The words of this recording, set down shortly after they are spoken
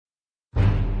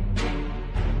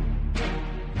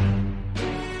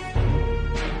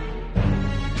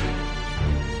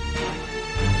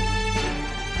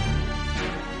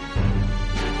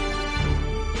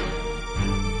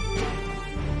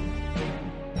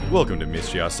Welcome to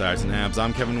Mystery Outsiders and Abs.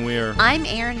 I'm Kevin Weir. I'm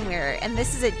Aaron Weir, and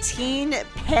this is a teen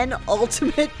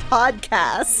penultimate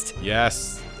podcast.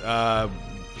 Yes,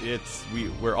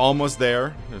 we're almost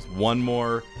there. There's one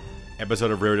more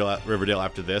episode of Riverdale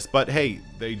after this, but hey,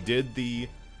 they did the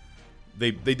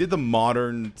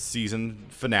modern season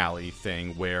finale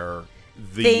thing where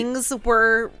things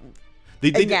were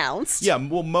announced.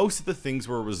 Well, most of the things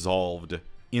were resolved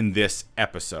in this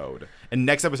episode, and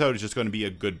next episode is just going to be a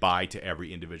goodbye to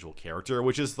every individual character,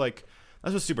 which is like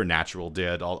that's what Supernatural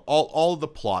did. All of the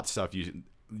plot stuff usually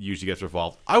gets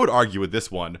resolved. I would argue with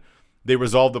this one, they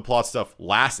resolved the plot stuff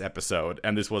last episode,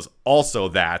 and this was also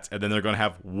that, and then they're going to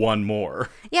have one more.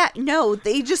 Yeah, no,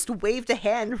 they just waved a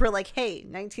hand. We're like, hey,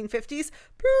 1950s.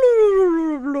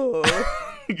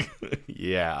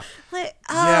 Yeah.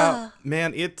 Yeah,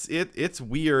 man, it's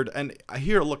weird, and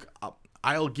here, look.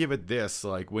 I'll give it this,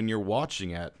 like, when you're watching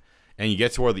it and you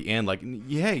get toward the end, like,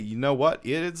 hey, you know what?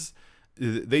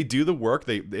 They do the work.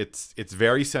 It's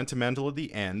very sentimental at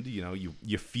the end. You know,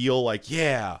 you feel like,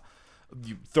 yeah,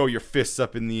 you throw your fists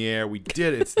up in the air. We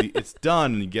did it. It's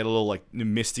done. And you get a little, like,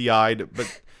 misty-eyed.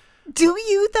 But do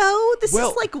you, though? This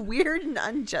is, like, weird and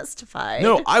unjustified.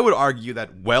 No, I would argue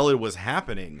that while it was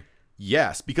happening,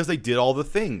 yes, because they did all the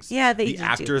things. Yeah, the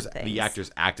actors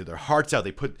acted their hearts out.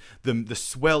 They put the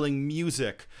swelling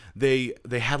music. They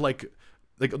had like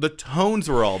the tones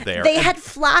were all there. They had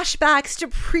flashbacks to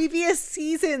previous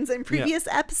seasons and previous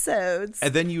episodes.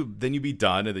 And then you be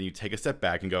done, and then you take a step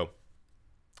back and go,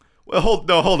 well,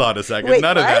 hold on a second. Wait,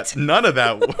 None what? of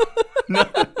that.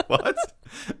 What?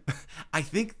 I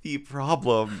think the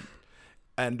problem,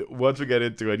 and once we get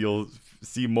into it, you'll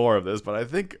see more of this. But I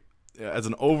think, as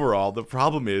an overall, the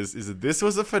problem is that this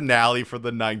was a finale for the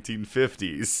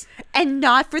 1950s. And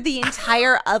not for the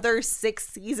entire other 6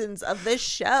 seasons of the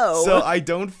show. So I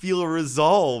don't feel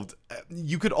resolved.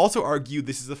 You could also argue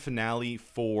this is a finale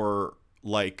for,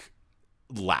 like,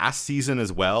 last season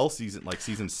as well.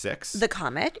 Season 6. The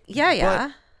comic?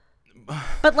 Yeah.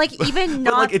 But like, even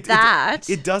not like, that.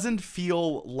 It doesn't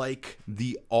feel like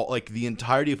the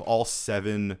entirety of all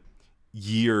 7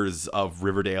 years of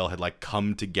Riverdale had like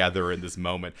come together in this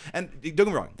moment. And don't get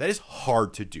me wrong, that is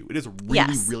hard to do. It is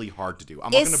really, really hard to do.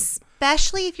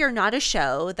 Especially if you're not a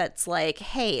show that's like,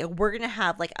 hey, we're going to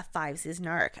have like a 5-season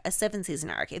arc, a 7-season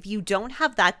arc. If you don't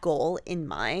have that goal in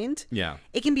mind,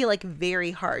 it can be like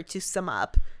very hard to sum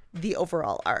up the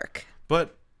overall arc.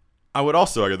 But I would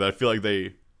also argue that I feel like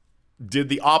they did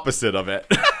the opposite of it.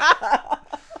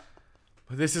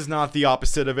 This is not the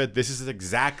opposite of it. This is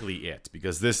exactly it,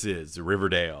 because this is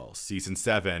Riverdale, Season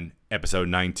 7, Episode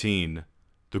 19,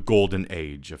 The Golden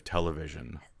Age of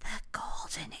Television. The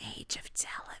Golden Age of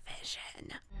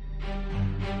Television.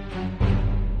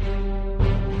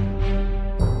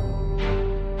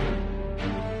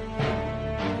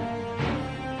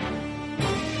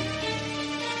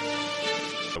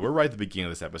 We're right at the beginning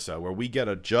of this episode, where we get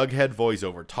a Jughead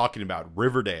voiceover talking about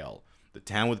Riverdale, the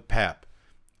town with pep.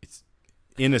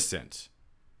 Innocent,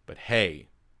 but hey,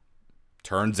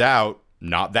 turns out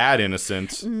not that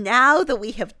innocent. Now that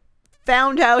we have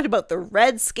found out about the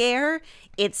Red Scare,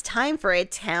 it's time for a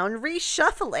town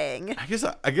reshuffling. I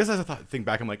guess as I think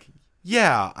back, I'm like,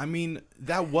 yeah, I mean,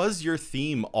 that was your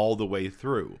theme all the way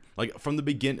through, like from the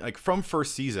beginning, like from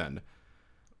first season.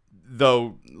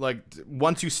 Though, like,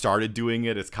 once you started doing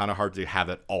it, it's kind of hard to have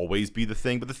that always be the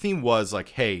thing. But the theme was like,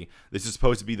 hey, this is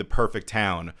supposed to be the perfect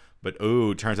town, but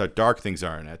oh, turns out dark things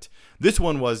are in it. This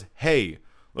one was, hey,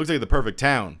 looks like the perfect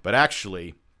town, but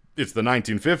actually, it's the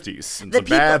 1950s. And some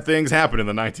bad things happen in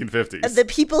the 1950s. The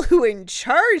people who are in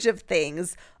charge of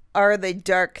things are the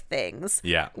dark things.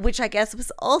 Yeah. Which I guess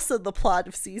was also the plot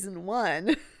of season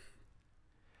 1.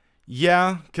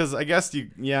 Yeah, because I guess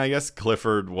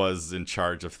Clifford was in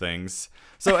charge of things.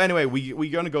 So anyway,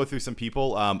 we're going to go through some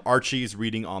people. Archie's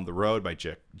reading On the Road by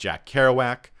Jack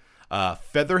Kerouac.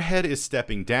 Featherhead is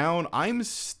stepping down. I'm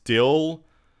still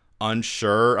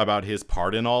unsure about his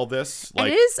part in all this. Like,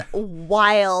 and it is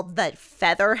wild that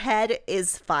Featherhead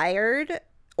is fired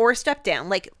or stepped down,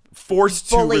 like forced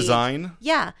bullied. To resign.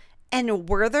 Yeah, and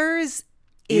Werther's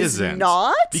isn't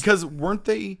not, because weren't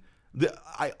they?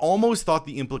 I almost thought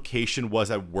the implication was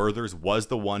that Werther's was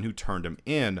the one who turned him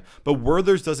in, but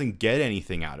Werther's doesn't get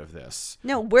anything out of this.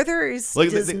 No, Werther's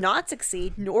does not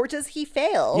succeed, nor does he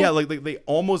fail. Yeah, like they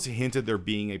almost hinted there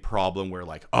being a problem where,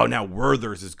 like, oh, now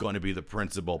Werther's is going to be the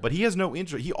principal, but he has no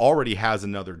interest. He already has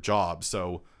another job,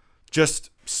 so just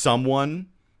someone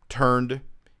turned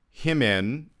him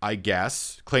in, I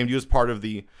guess, claimed he was part of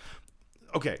the...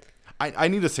 Okay. I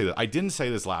need to say that. I didn't say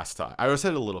this last time. I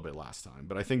said it a little bit last time,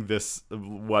 but I think this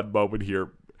one moment here,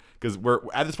 because we're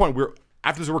at this point, we're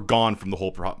after this, we're gone from the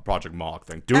whole Project Moloch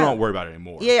thing. Do not worry about it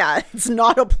anymore. Yeah, it's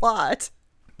not a plot.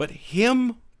 But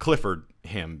Clifford,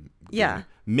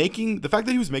 making the fact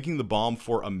that he was making the bomb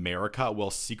for America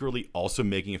while secretly also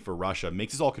making it for Russia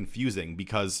makes this all confusing,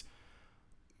 because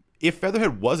if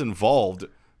Featherhead was involved,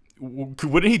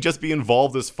 wouldn't he just be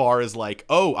involved as far as like,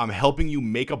 oh, I'm helping you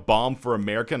make a bomb for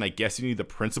America, and I guess you need the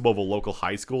principal of a local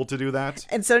high school to do that?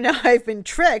 And so now I've been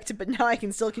tricked, but now I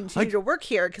can still continue to work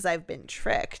here because I've been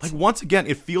tricked. Like, once again,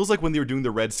 it feels like when they were doing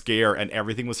the Red Scare and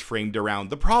everything was framed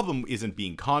around, the problem isn't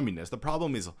being communist. The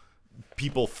problem is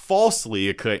people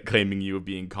falsely claiming you of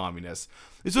being communist.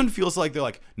 This one feels like they're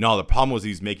like, no, the problem was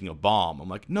he's making a bomb. I'm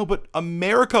like, no, but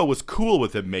America was cool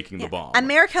with him making the bomb.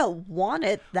 America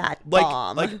wanted that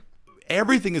bomb. Like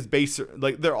everything is based,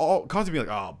 like, they're all constantly like,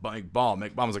 oh, make bomb.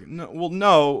 I was like,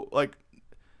 no, like,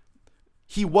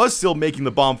 he was still making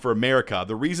the bomb for America.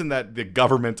 The reason that the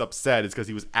government's upset is because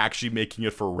he was actually making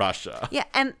it for Russia. Yeah,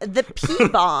 and the P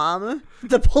bomb,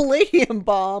 the palladium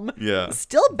bomb,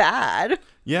 still bad.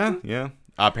 Yeah.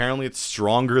 Apparently it's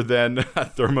stronger than a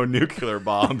thermonuclear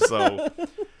bomb, so...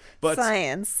 But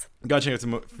science. Gotta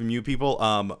check out from you people,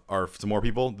 or some more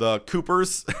people. The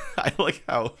Coopers, I like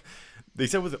how they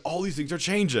said with all these things are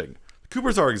changing.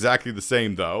 Coopers are exactly the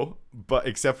same, though, but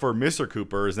except for Mr.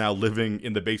 Cooper is now living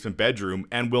in the basement bedroom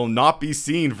and will not be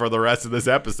seen for the rest of this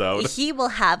episode. He will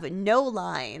have no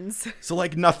lines. So,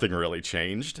 like, nothing really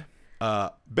changed.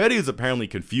 Betty is apparently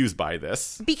confused by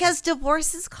this. Because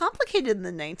divorce is complicated in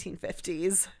the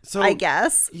 1950s, so, I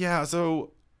guess. Yeah,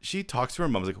 so she talks to her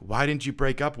mom, like, why didn't you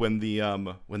break up when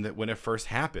when it first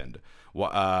happened?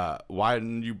 Why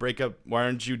didn't you break up? Why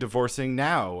aren't you divorcing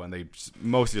now? And they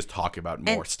mostly just talk about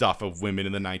more stuff of women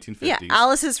in the 1950s. Yeah,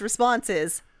 Alice's response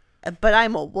is, but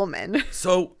I'm a woman.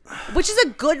 So, which is a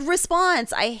good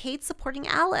response. I hate supporting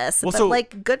Alice,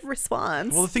 but good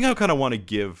response. Well, the thing I kind of want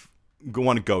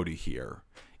to go to here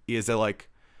is that, like,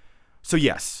 so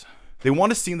yes, they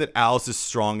want to seem that Alice is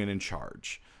strong and in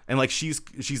charge. And, like, she's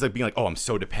like being like, oh, I'm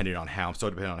so dependent on Hal,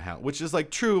 which is,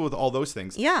 like, true with all those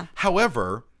things. Yeah.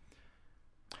 However,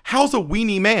 Hal's a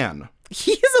weenie man.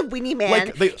 He is a weenie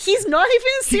man. Like, he's not even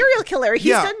a serial killer.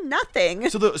 He's done nothing.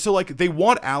 So like, they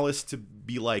want Alice to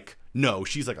be like, no,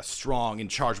 she's like a strong, in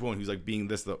charge woman who's like being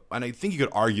this. And I think you could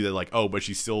argue that, like, oh, but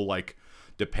she's still like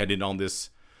dependent on this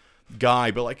guy.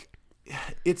 But, like,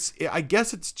 I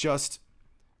guess it's just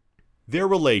their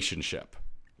relationship.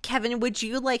 Kevin, would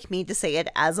you like me to say it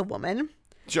as a woman?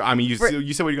 Sure. I mean, you said what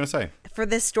you're going to say. For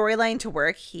this storyline to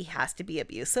work, he has to be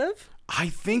abusive. I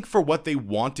think for what they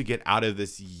want to get out of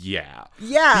this, yeah.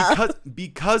 Yeah.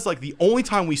 Because like, the only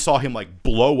time we saw him, like,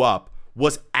 blow up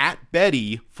was at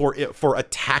Betty for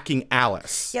attacking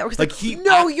Alice. Yeah, like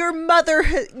your mother,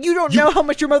 you don't know how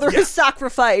much your mother has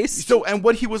sacrificed. So, and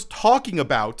what he was talking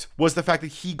about was the fact that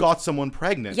he got someone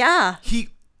pregnant. Yeah.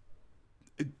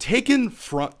 Taken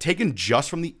just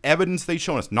from the evidence they've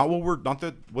shown us, not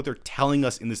what they're telling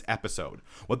us in this episode.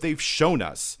 What they've shown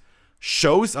us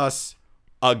shows us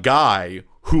a guy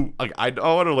who, like, I don't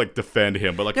want to, like, defend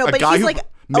him, but, like, a guy who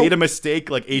made a mistake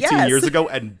like 18 years ago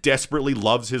and desperately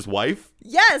loves his wife.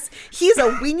 Yes, he's a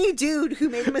weenie dude who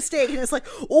made a mistake and is like,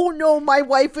 oh no, my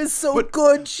wife is so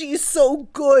good. She's so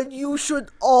good. You should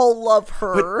all love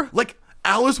her. But, like,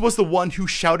 Alice was the one who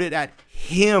shouted at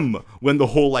him when the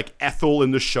whole, like, Ethel in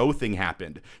the show thing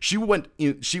happened. She went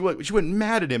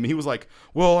mad at him, and he was like,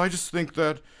 well, I just think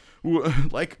that,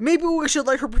 like, maybe we should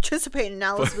let her participate. And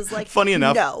Alice was like, funny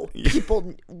enough, no,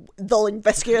 people, they'll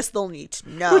investigate us, they'll need to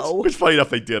know. Which funny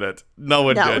enough, they did it. No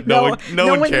one did. No one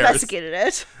cares. Investigated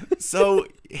it. So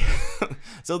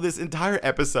this entire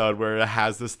episode where it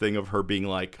has this thing of her being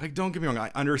like, don't get me wrong, I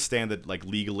understand that, like,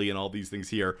 legally and all these things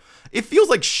here, it feels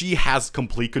like she has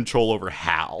complete control over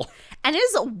Hal. And it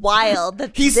is wild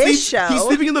that he's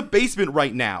sleeping in the basement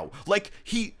right now. Like,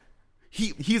 he's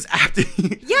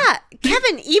acting. Yeah,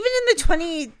 Kevin, even in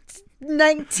the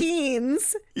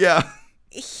 2019s. Yeah.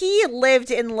 He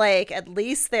lived in, like, at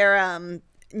least their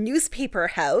newspaper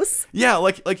house. Yeah,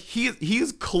 like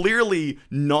he's clearly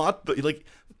not like,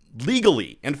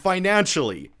 legally and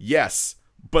financially, yes,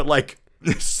 but, like,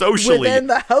 socially within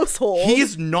the household, he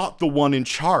is not the one in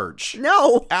charge.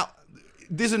 No.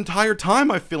 This entire time,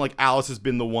 I feel like Alice has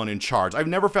been the one in charge. I've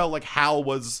never felt like Hal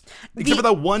was, except for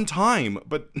that one time.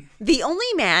 But the only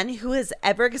man who has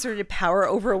ever exerted power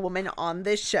over a woman on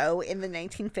this show in the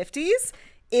 1950s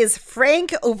is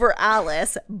Frank over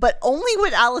Alice, but only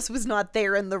when Alice was not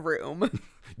there in the room.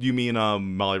 You mean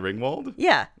Molly Ringwald?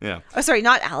 Yeah. Yeah. Oh, sorry,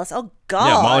 not Alice. Oh, God.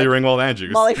 Yeah, Molly Ringwald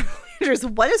Andrews. Molly Ringwald Andrews.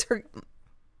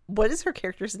 What is her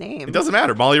character's name? It doesn't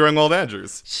matter. Molly Ringwald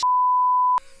Andrews.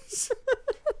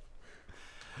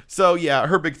 So yeah,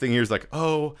 her big thing here is like,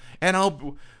 oh, and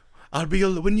I'll be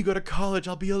when you go to college,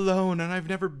 I'll be alone, and I've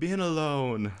never been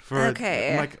alone.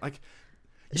 Okay. Like.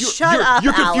 Shut up,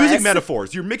 You're confusing Alice.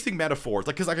 metaphors. You're mixing metaphors.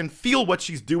 Like, because I can feel what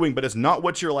she's doing, but it's not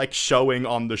what you're, like, showing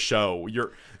on the show.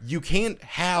 You can't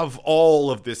have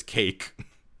all of this cake.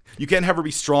 You can't have her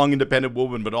be strong, independent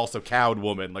woman, but also cowed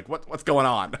woman. Like, what's going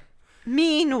on?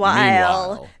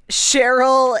 Meanwhile,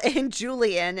 Cheryl and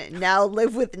Julian now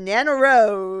live with Nana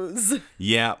Rose.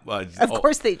 Yeah. Of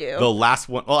course they do. The last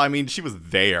one. Well, I mean, she was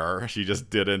there. She just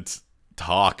didn't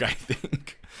talk, I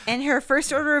think. And her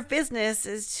first order of business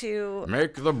is to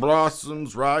make the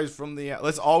blossoms rise from the...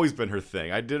 That's always been her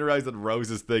thing. I didn't realize that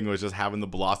Rose's thing was just having the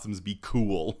blossoms be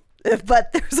cool.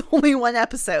 But there's only one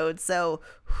episode, so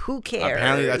who cares?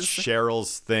 Apparently that's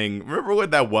Cheryl's thing. Remember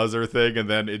when that was her thing and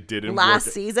then it didn't work? Last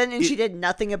season, and she did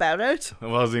nothing about it? It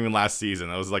wasn't even last season.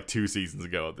 That was like 2 seasons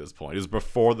ago at this point. It was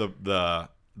before the break.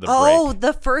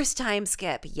 The first time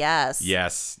skip. Yes.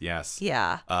 Yes.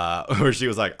 Yeah. Where she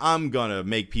was like, I'm gonna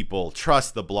make people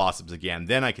trust the blossoms again.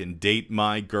 Then I can date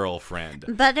my girlfriend.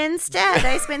 But instead,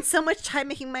 I spent so much time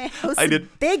making my house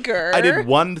bigger. I did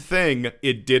one thing.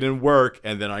 It didn't work.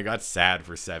 And then I got sad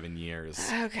for 7 years.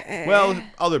 Okay. Well,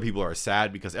 other people are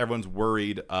sad because everyone's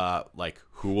worried, like,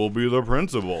 who will be the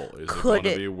principal? Is it going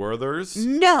to be Werther's?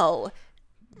 No.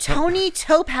 Tony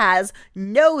Topaz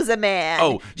knows a man.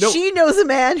 Oh, no. She knows a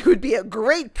man who'd be a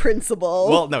great principal.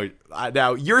 Well, no.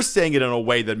 Now, you're saying it in a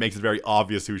way that makes it very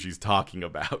obvious who she's talking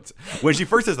about. When she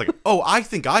first says, like, oh, I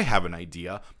think I have an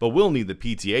idea, but we'll need the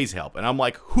PTA's help. And I'm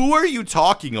like, who are you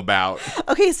talking about?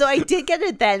 Okay, so I did get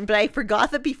it then, but I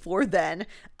forgot that before then,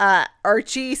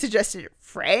 Archie suggested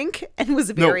Frank and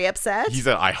was very upset. He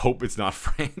said, I hope it's not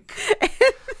Frank. And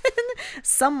then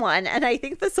someone, and I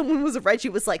think that someone was Reggie,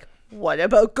 was like, what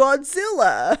about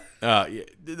Godzilla?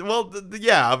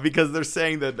 Yeah, because they're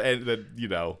saying that you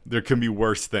know, there can be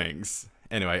worse things.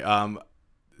 Anyway, so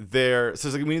it's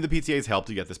like, we need the PTA's help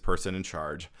to get this person in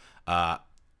charge.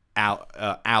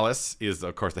 Alice is,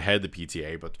 of course, the head of the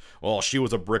PTA, but, well, she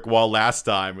was a brick wall last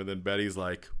time. And then Betty's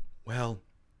like, well,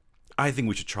 I think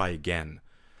we should try again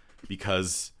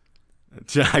because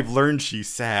I've learned she's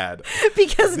sad.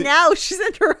 Because now she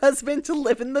sent her husband to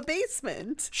live in the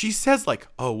basement. She says, like,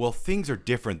 oh, well, things are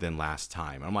different than last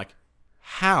time. I'm like,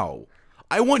 how?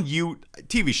 I want you,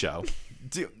 TV show,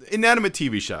 inanimate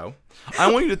TV show. I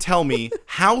want you to tell me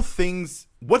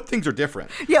what things are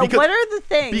different. Yeah, what are the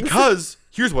things? Because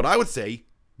here's what I would say.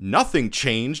 Nothing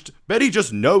changed. Betty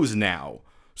just knows now.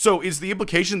 So is the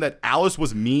implication that Alice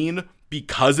was mean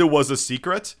because it was a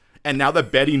secret? And now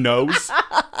that Betty knows,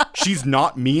 she's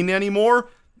not mean anymore?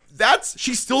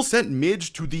 She still sent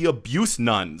Midge to the abuse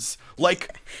nuns.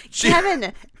 Like,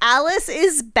 Kevin, Alice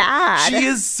is bad. She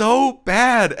is so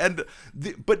bad.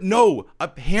 But no,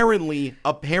 apparently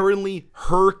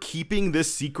her keeping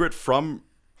this secret from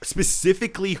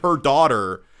specifically her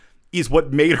daughter is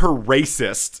what made her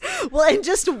racist. Well, and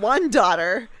just one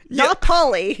daughter, not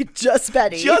Polly, just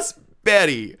Betty. Just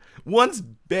Betty. Once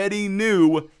Betty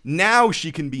knew, now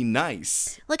she can be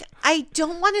nice. Like, I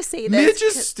don't want to say this. Midge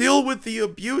is still with the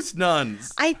abuse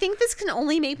nuns. I think this can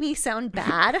only make me sound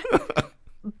bad,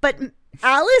 but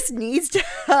Alice needs to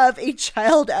have a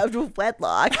child out of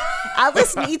wedlock.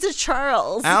 Alice needs a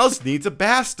Charles. Alice needs a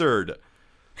bastard.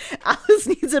 Alice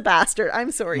needs a bastard.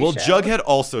 I'm sorry, Well, Cheryl. Jughead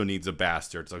also needs a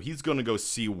bastard, so he's going to go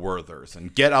see Werther's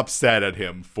and get upset at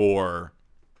him for...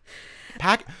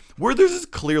 Werther's is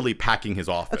clearly packing his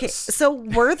office. Okay, so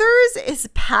Werther's is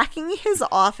packing his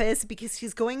office because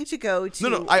he's going to go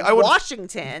to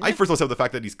Washington. I first of all said the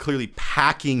fact that he's clearly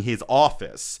packing his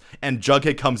office, and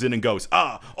Jughead comes in and goes,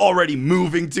 already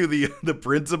moving to the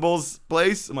principal's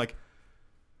place? I'm like,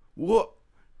 what?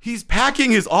 He's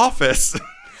packing his office.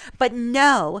 But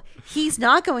no, he's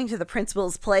not going to the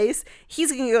principal's place.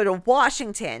 He's going to go to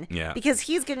Washington. Yeah. Because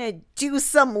he's going to do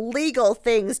some legal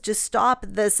things to stop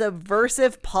the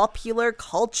subversive popular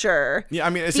culture. Yeah, I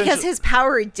mean, because his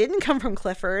power didn't come from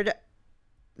Clifford.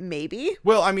 Maybe.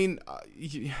 Well, I mean,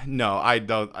 no, I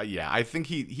don't. I think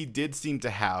he did seem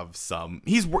to have some.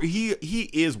 He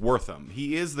is Wortham.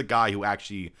 He is the guy who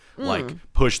actually like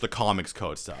pushed the comics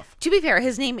code stuff. To be fair,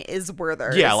 his name is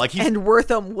Werther. Yeah, like and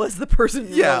Wortham was the person.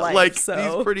 In real life, like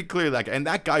so. He's pretty clear that, and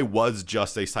that guy was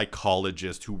just a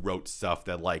psychologist who wrote stuff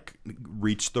that like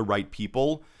reached the right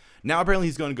people. Now apparently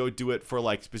he's going to go do it for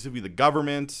like specifically the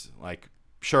government, like.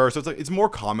 Sure, so it's more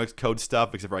comics code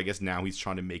stuff, except for I guess now he's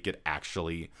trying to make it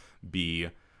actually be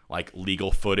like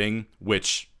legal footing,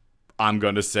 which I'm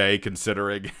going to say,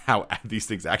 considering how these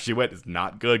things actually went, is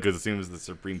not good, because as soon as the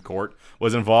Supreme Court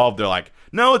was involved, they're like,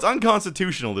 no, it's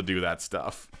unconstitutional to do that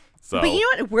stuff. So, but you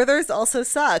know what? Werther's also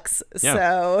sucks. Yeah.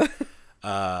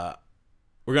 So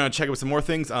we're going to check out some more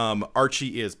things.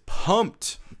 Archie is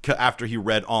pumped after he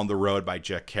read On the Road by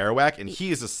Jack Kerouac, and he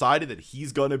has decided that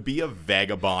he's going to be a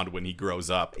vagabond when he grows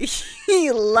up.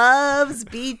 He loves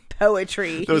beat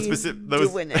poetry. He's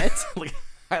doing it. Like,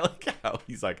 I like how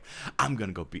he's like, I'm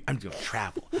going to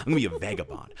travel. I'm going to be a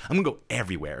vagabond. I'm going to go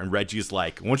everywhere. And Reggie's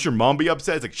like, won't your mom be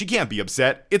upset? It's like, she can't be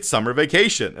upset. It's summer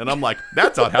vacation. And I'm like,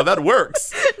 that's not how that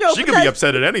works. No, she can be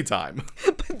upset at any time.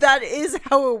 But that is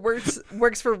how it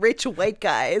works for rich white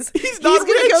guys. He's not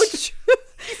rich.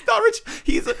 He's not rich.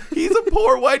 He's a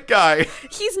poor white guy.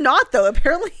 He's not, though.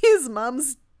 Apparently his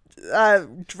mom's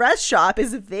dress shop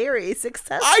is very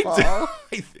successful.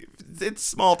 It's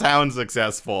small town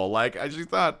successful. Like, I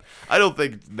don't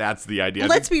think that's the idea.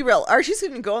 Let's be real. Archie's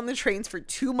going to go on the trains for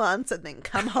 2 months and then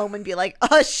come home and be like,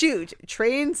 oh, shoot,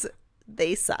 trains,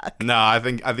 they suck. No, I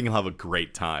think he'll have a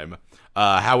great time.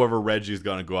 However, Reggie's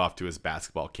going to go off to his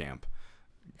basketball camp.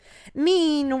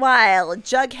 Meanwhile,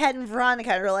 Jughead and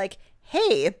Veronica are like,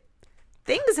 hey,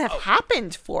 things have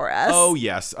happened for us. Oh,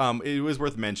 yes. It was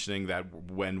worth mentioning that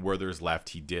when Werther's left,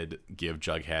 he did give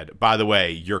Jughead, by the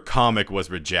way, your comic was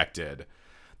rejected.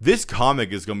 This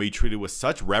comic is going to be treated with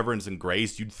such reverence and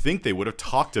grace, you'd think they would have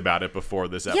talked about it before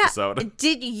this episode.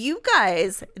 Did you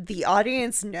guys, the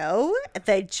audience, know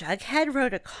that Jughead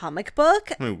wrote a comic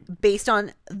book based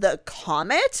on the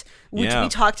Comet, which we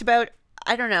talked about,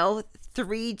 I don't know,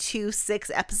 3 to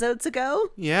 6 episodes ago?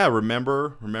 Yeah,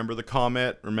 remember the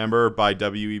Comet? Remember by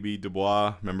W.E.B. Du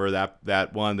Bois? Remember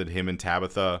that one that him and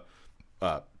Tabitha,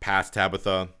 past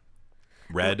Tabitha,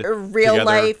 read real together?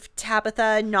 Life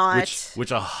Tabitha, not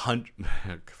which 100.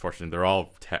 Fortunately, they're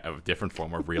all a different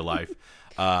form of real life.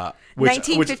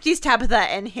 1950s Tabitha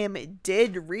and him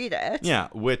did read it. Yeah,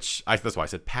 that's why I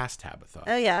said past Tabitha.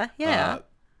 Oh yeah.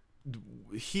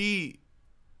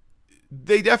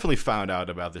 They definitely found out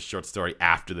about this short story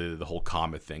after the whole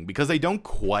Comet thing, because they don't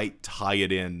quite tie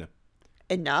it in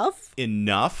enough.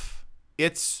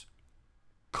 It's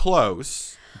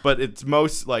close, but it's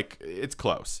it's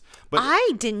close. But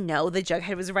I didn't know that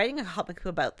Jughead was writing a comic book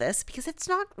about this, because it's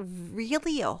not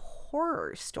really a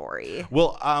horror story.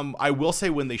 Well, I will say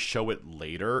when they show it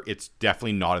later, it's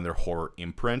definitely not in their horror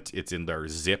imprint. It's in their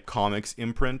Zip Comics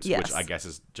imprint, which I guess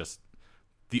is just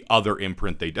the other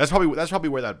imprint that's probably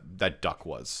where that duck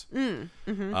was.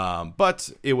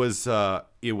 But it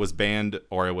was banned,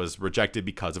 or it was rejected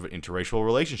because of an interracial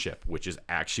relationship, which is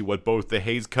actually what both the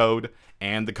Hays Code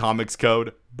and the Comics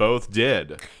Code both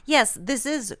did. Yes, this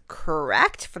is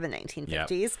correct for the 1950s.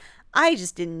 Yep. I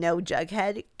just didn't know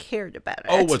Jughead cared about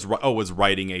it. Was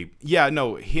writing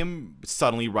him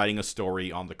suddenly writing a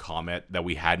story on the Comet that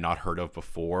we had not heard of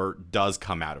before does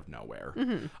come out of nowhere.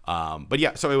 But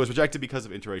yeah, so it was rejected because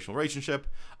of interracial relationship.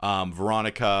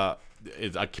 Veronica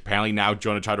is apparently now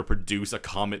going to try to produce a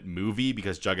Comet movie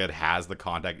because Jughead has the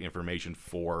contact information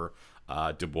for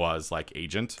Dubois'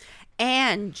 agent.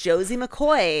 And Josie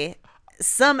McCoy,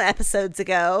 some episodes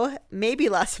ago, maybe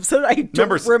last episode, I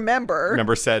don't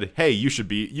remember, said, hey, you should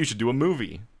do a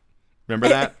movie. Remember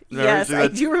that? Yes, I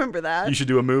do remember that. You should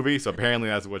do a movie. So apparently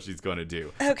that's what she's going to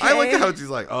do. Okay. I like how she's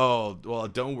like, oh, well,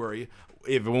 don't worry.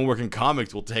 If it won't work in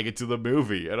comics, we'll take it to the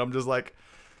movie. And I'm just like,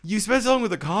 you spent so long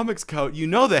with the Comics Code. You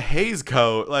know the Hays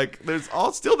Code. There's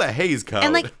still the Hays Code.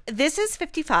 And this is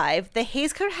 55. The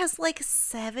Hays Code has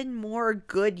 7 more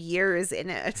good years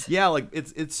in it. Yeah,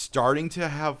 it's starting to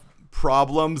have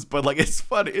problems, but it's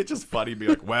funny. It's just funny to be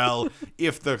like, well,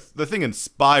 if the thing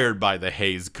inspired by the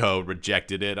Hays Code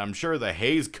rejected it, I'm sure the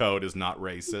Hays Code is not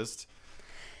racist.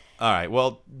 All right,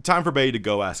 well, time for Betty to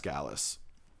go ask Alice.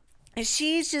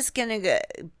 She's just gonna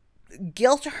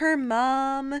guilt her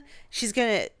mom. She's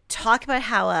gonna talk about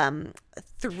how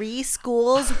 3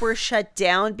 schools were shut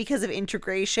down because of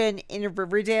integration in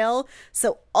Riverdale.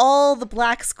 So all the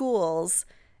black schools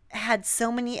had so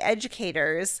many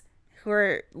educators who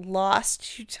are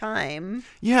lost to time.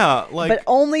 Yeah, but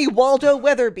only Waldo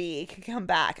Weatherby can come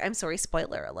back. I'm sorry,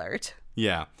 spoiler alert.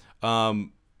 Yeah.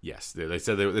 Yes, they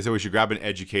said we should grab an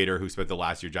educator who spent the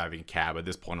last year driving a cab. At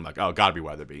this point, I'm like, oh, gotta be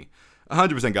Weatherby.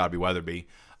 100% gotta be Weatherby.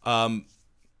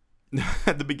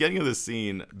 At the beginning of the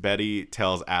scene, Betty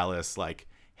tells Alice,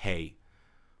 hey,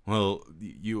 well,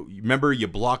 you remember you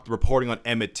blocked reporting on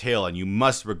Emmett Till, and you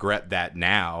must regret that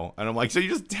now. And I'm like, so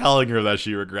you're just telling her that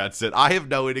she regrets it? I have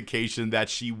no indication that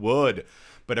she would.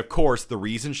 But of course, the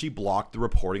reason she blocked the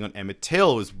reporting on Emmett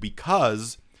Till is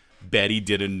because Betty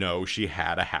didn't know she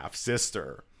had a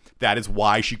half-sister. That is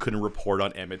why she couldn't report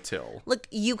on Emmett Till. Look,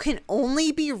 you can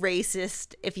only be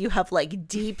racist if you have, like,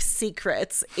 deep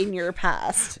secrets in your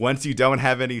past. Once you don't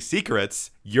have any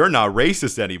secrets, you're not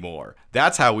racist anymore.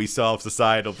 That's how we solve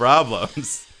societal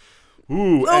problems.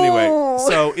 Ooh, anyway,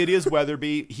 so it is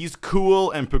Weatherby. He's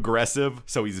cool and progressive,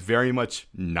 so he's very much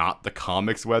not the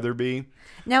comics Weatherby.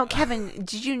 Now, Kevin,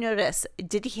 did you notice,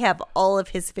 did he have all of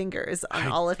his fingers on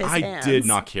all of his hands? I did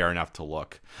not care enough to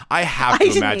look. I have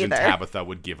to imagine Tabitha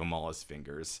would give him all his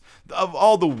fingers. Of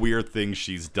all the weird things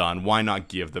she's done, why not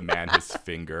give the man his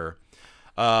finger?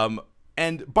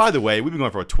 And by the way, we've been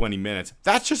going for about 20 minutes.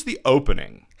 That's just the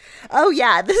opening. Oh,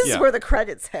 yeah. This is where the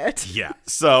credits hit. Yeah.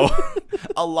 So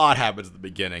a lot happens at the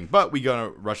beginning, but we're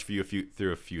going to rush through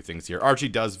a few things here. Archie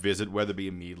does visit Weatherby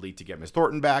immediately to get Miss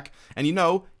Thornton back. And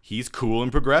he's cool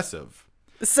and progressive.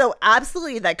 So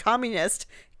absolutely that communist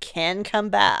can come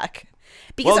back.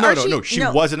 Because no. She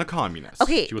wasn't a communist.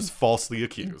 Okay. She was falsely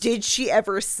accused. Did she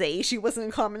ever say she wasn't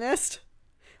a communist?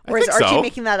 Or is Archie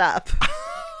making that up?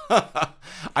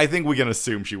 I think we can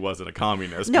assume she wasn't a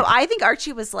communist. No, I think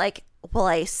Archie was like, well,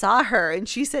 I saw her and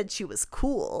she said she was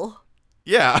cool.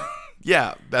 Yeah.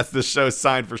 Yeah. That's the show's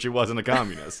sign for she wasn't a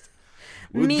communist.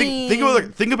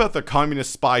 Think about the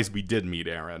communist spies we did meet,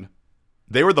 Aaron.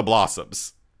 They were the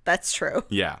Blossoms. That's true.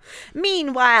 Yeah.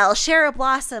 Meanwhile, Sheriff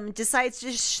Blossom decides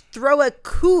to throw a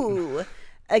coup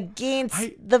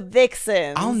against the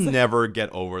Vixens. I'll never get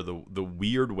over the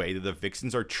weird way that the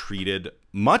Vixens are treated,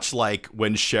 much like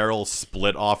when Cheryl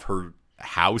split off her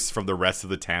house from the rest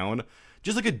of the town.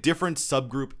 Just like a different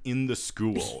subgroup in the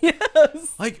school.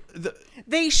 Yes. Like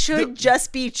they should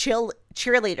just be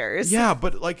cheerleaders. Yeah,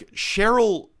 but like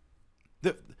Cheryl,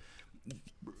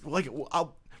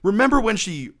 remember when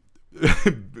she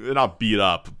not beat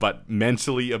up, but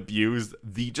mentally abused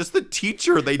the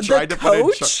teacher they tried to put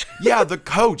in charge. Yeah, the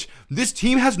coach. This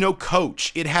team has no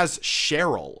coach. It has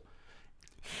Cheryl.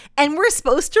 And we're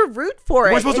supposed to root for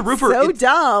it. We're supposed to root for it. So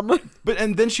dumb.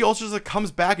 And then she also just comes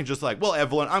back and just like, well,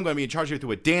 Evelyn, I'm going to be in charge here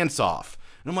through a dance-off.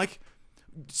 And I'm like,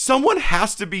 someone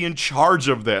has to be in charge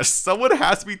of this. Someone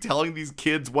has to be telling these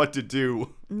kids what to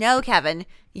do. No, Kevin,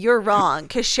 you're wrong.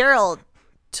 Because Cheryl,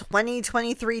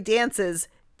 2023 dances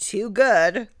too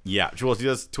good. Yeah, well, she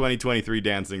does 2023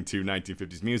 dancing to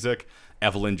 1950s music.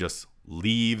 Evelyn just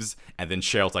leaves. And then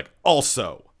Cheryl's like,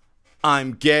 also,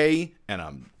 I'm gay and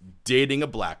I'm dating a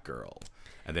black girl.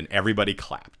 And then everybody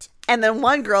clapped. And then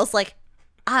one girl's like,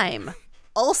 I'm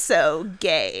also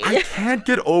gay. I can't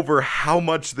get over how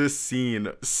much this scene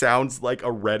sounds like a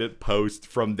Reddit post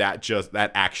from that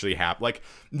actually happened. Like,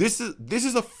 this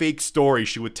is a fake story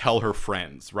she would tell her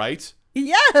friends, right?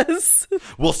 Yes.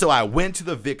 Well, so I went to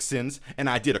the Vixens and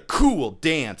I did a cool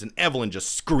dance and Evelyn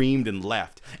just screamed and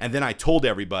left. And then I told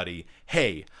everybody,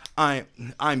 hey,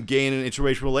 I'm gay in an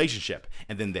interracial relationship.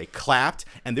 And then they clapped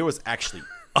and there was actually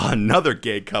another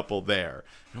gay couple there.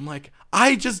 And I'm like,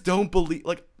 I just don't believe,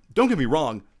 like, don't get me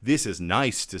wrong, this is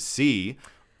nice to see.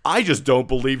 I just don't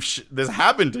believe this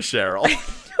happened to Cheryl.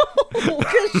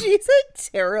 Because she's a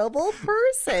terrible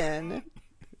person.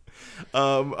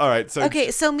 All right.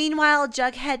 So meanwhile,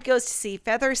 Jughead goes to see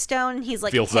Featherstone. He's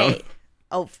like, Fieldstone. Hey.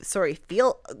 Oh, sorry.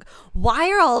 Why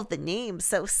are all of the names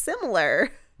so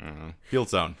similar?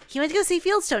 Fieldstone. He went to go see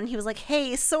Fieldstone. He was like,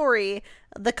 hey, sorry.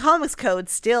 The Comics Code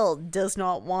still does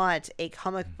not want a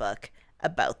comic book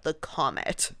about the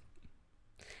comet.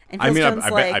 And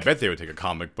I bet they would take a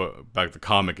comic book back the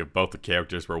comic if both the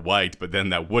characters were white, but then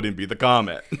that wouldn't be the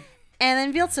comet. And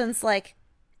then Fieldstone's like,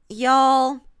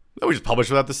 y'all, we just publish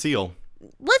without the seal.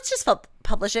 Let's just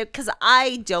publish it because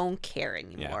I don't care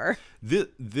anymore.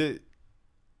 Yeah.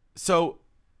 So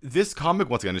this comic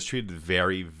once again is treated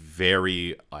very,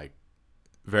 very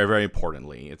very, very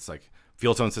importantly. It's like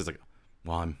Fieldstone says like,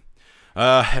 well,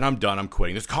 I'm done. I'm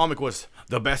quitting. This comic was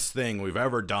the best thing we've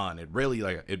ever done. It really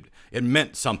it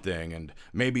meant something, and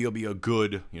maybe it'll be a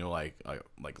good,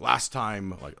 last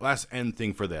end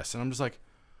thing for this. And I'm just like,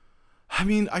 I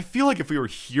mean, I feel like if we were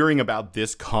hearing about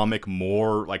this comic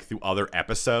more like through other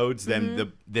episodes,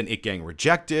 than it getting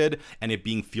rejected and it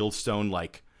being Fieldstone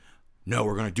like, no,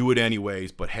 we're gonna do it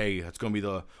anyways. But hey, that's gonna be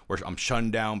where I'm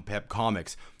shutting down Pep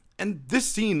Comics. And this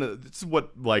scene, this is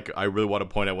what I really want to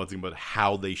point out one thing about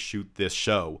how they shoot this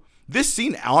show. This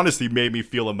scene honestly made me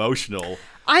feel emotional.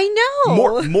 I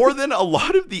know. More than a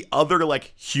lot of the other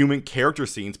human character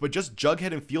scenes, but just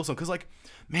Jughead and Fieldstone. Because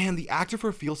man, the actor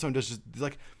for Fieldstone does just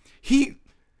he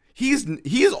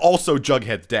is also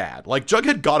Jughead's dad.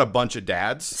 Jughead got a bunch of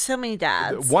dads. So many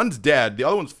dads. One's dead, the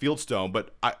other one's Fieldstone,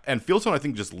 and Fieldstone I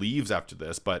think just leaves after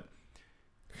this, but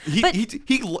he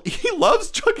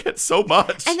loves Jughead so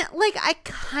much. And I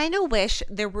kind of wish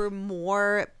there were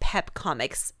more Pep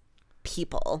Comics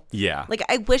people. Yeah. Like,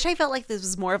 I wish I felt like this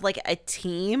was more of like a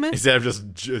team. Instead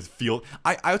of just Field.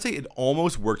 I would say it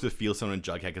almost worked with Fieldstone and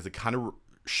Jughead because it kind of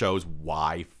shows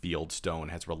why Fieldstone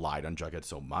has relied on Jughead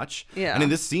so much. Yeah. And in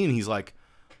this scene, he's like,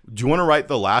 do you want to write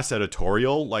the last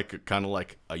editorial? Like, kind of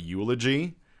like a eulogy?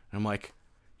 And I'm like,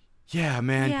 yeah,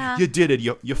 man, you did it.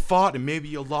 You fought and maybe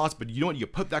you lost, but you know what? You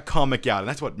put that comic out, and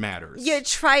that's what matters. You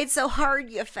tried so hard,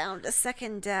 you found a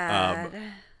second dad.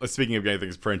 Speaking of getting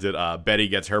things printed, Betty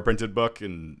gets her printed book,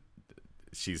 and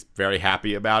she's very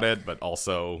happy about it, but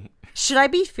also... Should I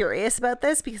be furious about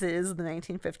this? Because it is the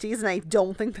 1950s, and I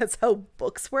don't think that's how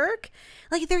books work.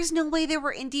 Like, there's no way there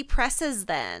were indie presses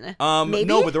then. Maybe?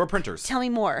 No, but there were printers. Tell me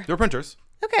more. There were printers.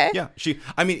 Okay. Yeah,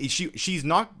 she's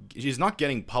not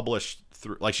getting published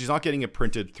through, like, she's not getting it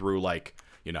printed through, like,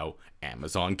 you know,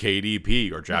 Amazon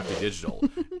KDP or Drafted Digital.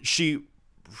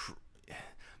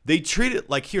 They treat it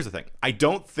like, here's the thing. I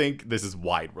don't think this is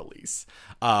wide release.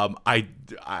 I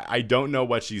don't know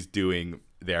what she's doing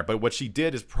there, but what she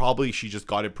did is probably she just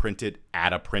got it printed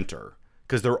at a printer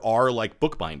because there are like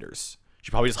bookbinders.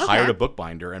 She probably just hired a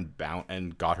bookbinder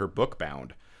and got her book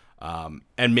bound.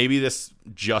 And maybe this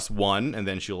just one, and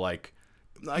then she'll like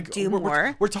do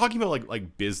more. We're talking about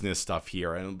like business stuff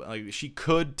here, and like she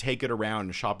could take it around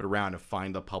and shop it around and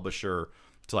find the publisher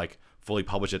to like fully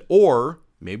publish it, or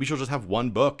maybe she'll just have one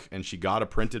book and she got a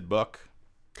printed book.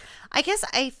 I guess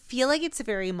I feel like it's a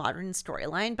very modern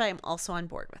storyline, but I'm also on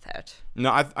board with it.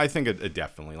 No, I think it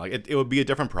definitely, like, it would be a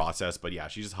different process, but yeah,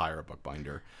 she just hire a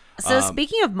bookbinder. So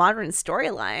speaking of modern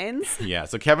storylines. Yeah,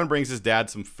 so Kevin brings his dad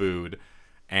some food,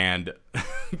 and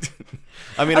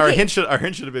I mean, our hint should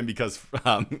have been because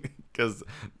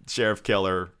Sheriff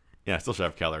Keller, still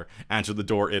Sheriff Keller, answered the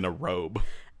door in a robe.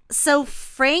 So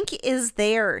Frank is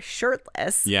there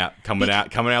shirtless. Yeah, coming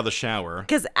out of the shower.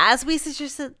 Because as we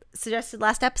suggested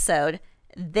last episode,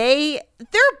 they're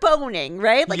boning,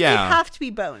 right? Like they have to be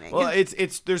boning. Well,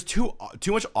 there's too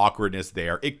much awkwardness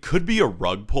there. It could be a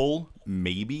rug pull,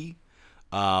 maybe.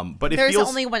 But there's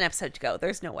only one episode to go.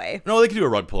 There's no way. No, they could do a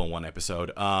rug pull in one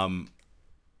episode.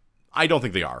 I don't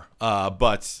think they are.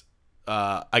 But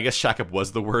I guess shack up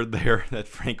was the word there that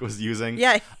Frank was using.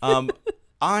 Yeah.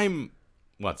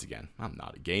 Once again, I'm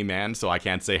not a gay man, so I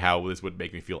can't say how this would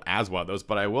make me feel as one of those,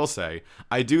 but I will say,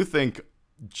 I do think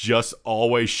just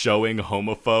always showing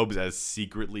homophobes as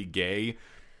secretly gay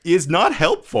is not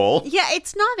helpful. Yeah,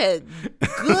 it's not a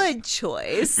good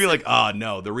choice. I feel like, oh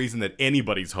no, the reason that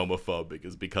anybody's homophobic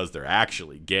is because they're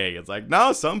actually gay. It's like,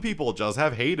 no, some people just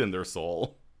have hate in their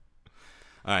soul.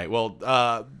 All right, well,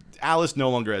 Alice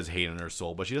no longer has hate in her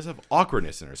soul, but she does have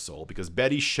awkwardness in her soul because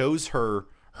Betty shows her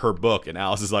book, and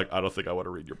Alice is like, I don't think I want to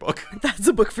read your book. That's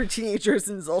a book for teenagers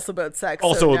and is also about sex.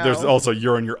 Also, so no. There's also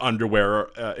you're in your underwear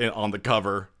on the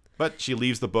cover. But she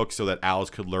leaves the book so that Alice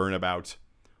could learn about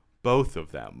both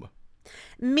of them.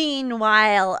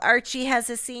 Meanwhile, Archie has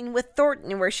a scene with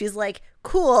Thornton where she's like,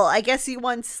 cool, I guess you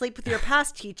want to sleep with your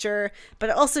past teacher, but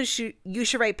also you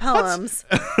should write poems.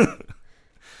 I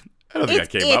don't think that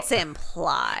came up. It's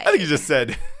implied. I think you just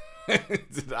said,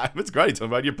 it's great, tell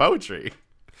me about your poetry.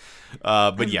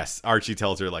 But yes, Archie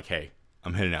tells her, like, hey,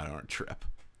 I'm heading out on a trip.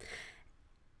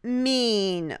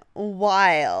 Meanwhile,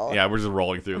 yeah, we're just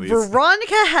rolling through these.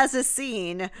 Veronica has a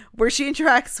scene where she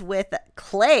interacts with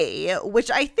Clay,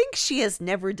 which I think she has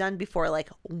never done before, like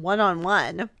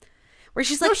one-on-one, where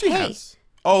she's like, hey. Has.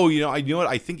 Oh, you know what?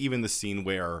 I think even the scene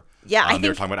where they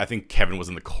were talking about, I think Kevin was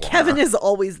in the corner. Kevin is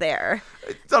always there.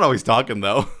 It's not always talking,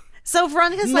 though. So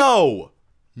Veronica's No,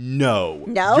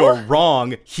 you're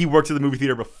wrong. He worked at the movie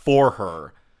theater before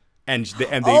her, and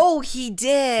they. Oh, he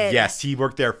did. Yes, he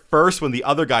worked there first when the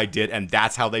other guy did, and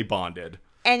that's how they bonded.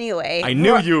 Anyway, I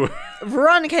knew you.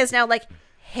 Veronica is now like,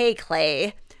 hey,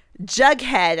 Clay,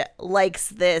 Jughead likes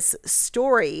this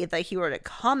story that he wrote a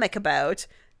comic about.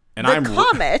 And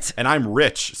I'm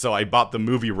rich, so I bought the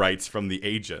movie rights from the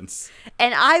agents.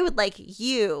 And I would like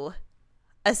you,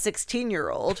 a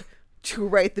 16-year-old, to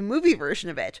write the movie version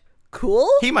of it. Cool?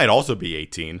 He might also be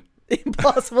 18.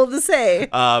 Impossible to say. He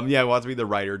wants to be the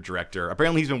writer, director.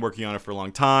 Apparently he's been working on it for a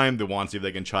long time. They want to see if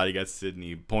they can try to get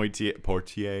Sidney Poitier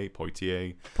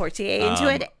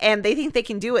into it, and they think they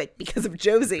can do it because of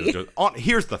Josie.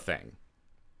 Here's the thing.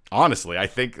 Honestly, I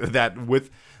think that with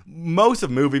most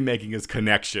of movie making is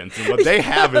connections, and what they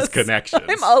have is connections.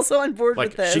 I'm also on board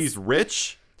with this. She's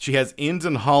rich. She has ins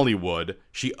in Hollywood.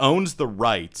 She owns the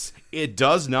rights. It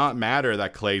does not matter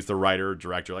that Clay's the writer or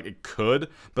director. Like, it could,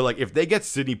 but like if they get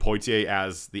Sidney Poitier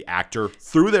as the actor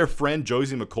through their friend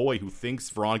Josie McCoy, who thinks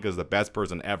Veronica is the best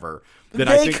person ever, then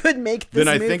I think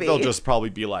I think they'll just probably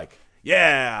be like,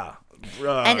 yeah.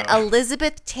 And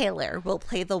Elizabeth Taylor will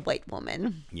play the white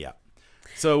woman. Yeah.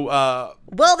 So,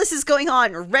 while this is going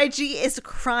on, Reggie is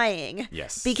crying.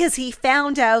 Yes. Because he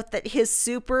found out that his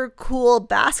super cool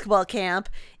basketball camp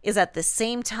is at the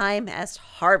same time as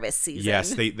harvest season.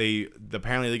 Yes, they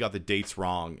apparently they got the dates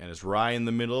wrong, and it's right in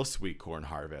the middle of sweet corn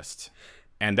harvest.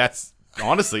 And that's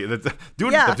honestly,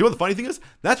 doing the funny thing is,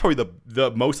 that's probably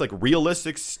the most like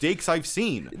realistic stakes I've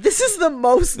seen. This is the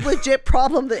most legit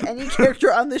problem that any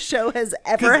character on the show has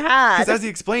ever had. Because as he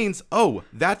explains,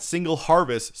 that single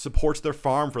harvest supports their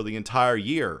farm for the entire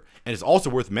year. And it's also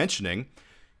worth mentioning,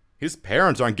 his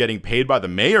parents aren't getting paid by the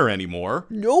mayor anymore.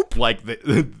 Nope. Like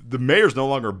the mayor's no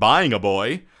longer buying a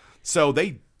boy. So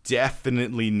they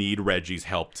definitely need Reggie's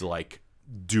help to like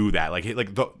do that,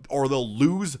 or they'll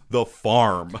lose the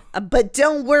farm. But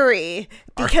don't worry,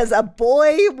 because a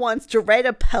boy wants to write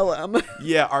a poem.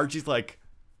 Yeah, Archie's like,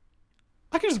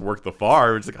 I can just work the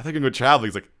farm. It's like, I think I can go traveling.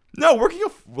 He's like, no,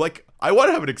 I want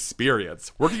to have an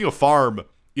experience. Working a farm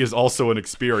is also an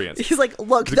experience. He's like,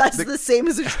 look, that's the same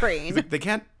as a train. Like, they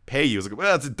can't pay you. He's like,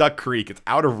 well, it's Duck Creek. It's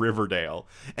out of Riverdale.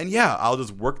 And yeah, I'll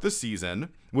just work the season,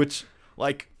 which,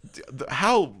 like,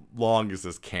 how long is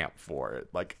this camp for?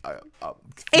 Like,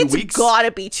 it's weeks?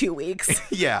 Gotta be 2 weeks.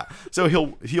 Yeah. So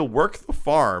he'll work the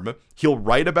farm. He'll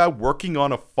write about working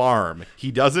on a farm.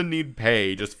 He doesn't need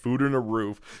pay, just food and a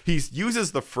roof. He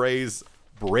uses the phrase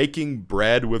breaking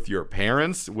bread with your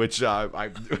parents, which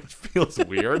feels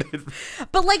weird.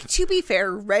 But like, to be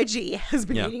fair, Reggie has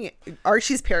been eating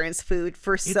Archie's parents' food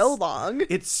for so long.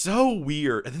 It's so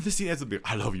weird. And then the scene ends up being,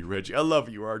 I love you, Reggie. I love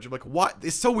you, Archie. I'm like, what?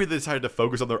 It's so weird they decided to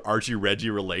focus on their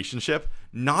Archie-Reggie relationship.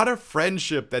 Not a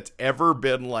friendship that's ever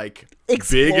been like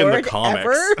big in the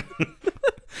comics.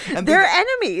 And they're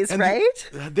enemies, right?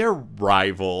 They're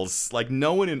rivals. Like,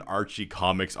 no one in Archie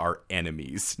comics are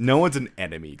enemies. No one's an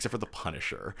enemy except for the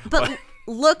Punisher. But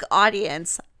look,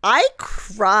 audience, I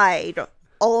cried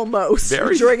almost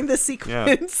during the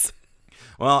sequence. Yeah.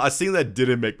 Well, a scene that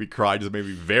didn't make me cry, just made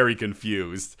me very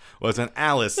confused, was when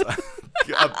Alice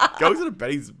goes into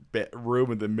Betty's room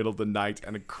in the middle of the night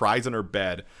and cries in her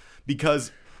bed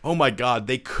because, oh my God,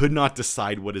 they could not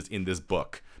decide what is in this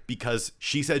book. Because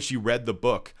she said she read the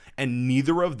book, and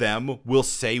neither of them will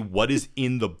say what is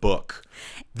in the book.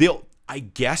 I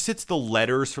guess it's the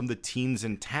letters from the teens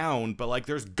in town, but like,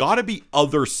 there's got to be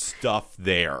other stuff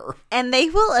there. And they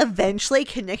will eventually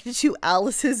connect it to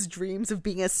Alice's dreams of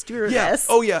being a stewardess. Yeah.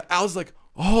 Oh yeah, Alice's like,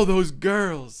 oh, those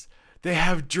girls, they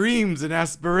have dreams and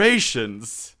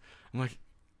aspirations. I'm like,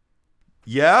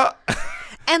 yeah.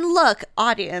 And look,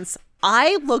 audience,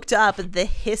 I looked up the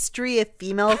history of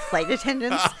female flight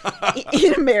attendants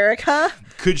in America.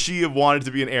 Could she have wanted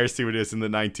to be an air stewardess in the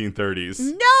 1930s?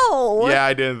 No. Yeah,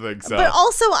 I didn't think so. But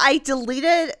also, I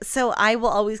deleted, so I will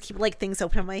always keep like things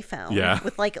open on my phone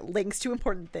with like links to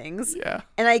important things. Yeah.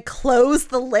 And I closed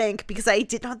the link because I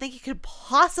did not think it could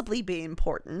possibly be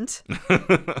important.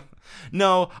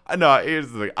 No.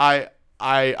 Here's the thing.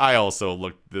 I also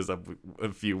looked this up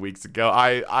a few weeks ago.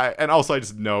 And also I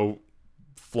just know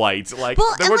flights. Like,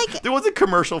 there wasn't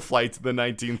commercial flights in the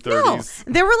 1930s.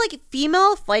 No, there were like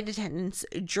female flight attendants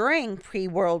during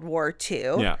pre-World War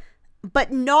II. Yeah.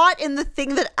 But not in the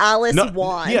thing that Alice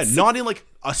wants. Yeah, not in like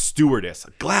a stewardess,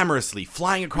 glamorously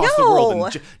flying across the world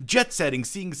and jet setting,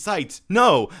 seeing sights.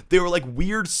 No, they were like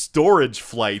weird storage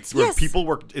flights where people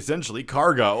were essentially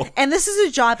cargo. And this is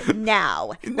a job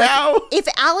now. Now? If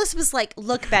Alice was like,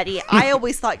 look, Betty, I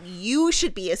always thought you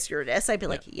should be a stewardess, I'd be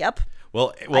like, yep.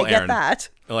 Well, I Aaron, get that.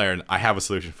 Well, Aaron, I have a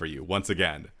solution for you. Once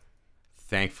again,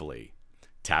 thankfully,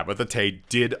 Tabitha Tate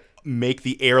did make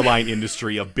the airline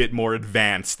industry a bit more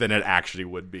advanced than it actually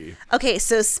would be. Okay,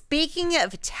 so speaking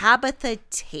of Tabitha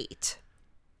Tate,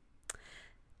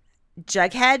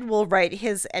 Jughead will write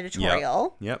his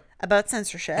editorial about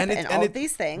censorship and all of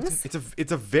these things.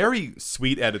 It's a very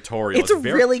sweet editorial. It's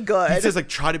really good. He says, like,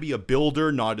 try to be a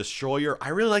builder, not a destroyer. I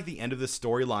really like the end of this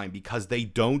storyline because they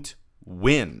don't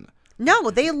win.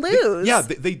 No, they lose.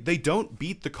 They don't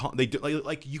beat they do,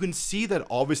 like you can see that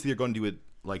obviously they're going to do it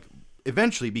like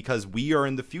eventually because we are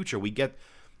in the future. We get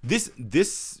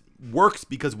this works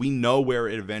because we know where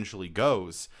it eventually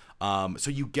goes. So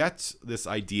you get this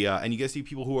idea, and you get to see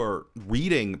people who are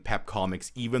reading Pep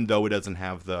Comics even though it doesn't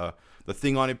have the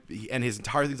thing on it, and his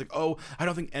entire thing's like, oh, I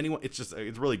don't think anyone. It's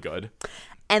really good.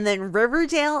 And then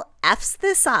Riverdale f's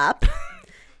this up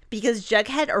because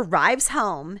Jughead arrives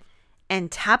home. And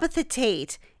Tabitha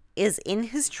Tate is in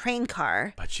his train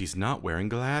car. But she's not wearing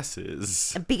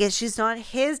glasses. Because she's not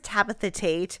his Tabitha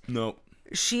Tate. No.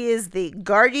 She is the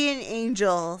guardian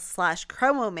angel /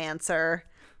 chromomancer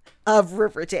of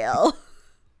Riverdale.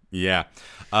 Yeah.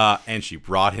 And she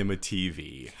brought him a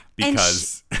TV.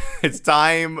 Because it's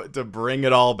time to bring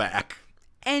it all back.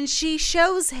 And she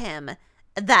shows him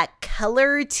that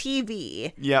color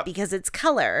TV. Yeah. Because it's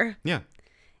color. Yeah.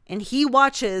 And he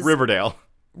watches Riverdale.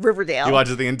 He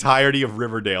watches the entirety of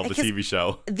Riverdale, the TV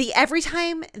show. Every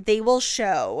time they will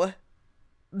show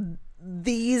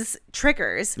these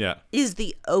triggers is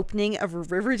the opening of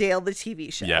Riverdale, the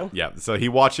TV show. Yeah. So he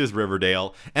watches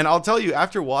Riverdale. And I'll tell you,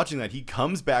 after watching that, he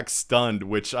comes back stunned,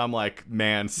 which I'm like,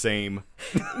 man, same.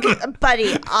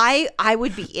 Buddy, I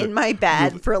would be in my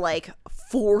bed for like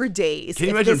 4 days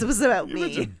if this was about me.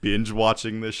 Imagine binge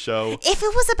watching this show. If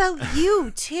it was about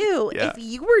you, too. If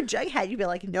you were Jughead, you'd be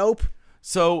like, nope.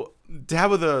 So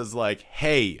Tabitha's like,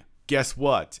 hey, guess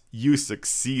what? You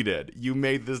succeeded. You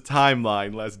made this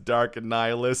timeline less dark and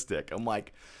nihilistic. I'm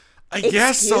like, I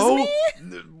guess so. Me?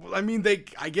 I mean,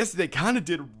 I guess they kind of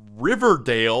did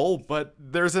Riverdale, but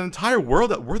there's an entire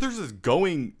world where there's this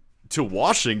going to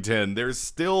Washington. There's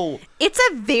still... It's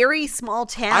a very small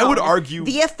town. I would argue...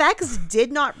 The effects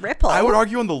did not ripple. I would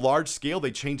argue on the large scale, they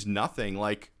changed nothing.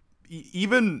 Like,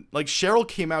 even, like, Cheryl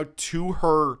came out to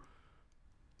her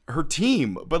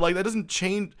team, but like that doesn't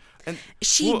change. And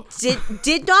she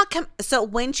did not come. So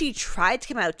when she tried to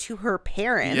come out to her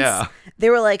parents, they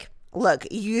were like, "Look,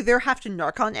 you either have to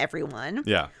narc on everyone,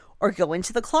 or go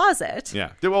into the closet."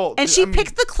 Yeah, well, and she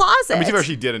picked the closet. I mean,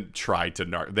 she didn't try to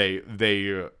narc.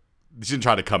 She didn't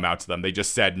try to come out to them. They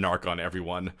just said narc on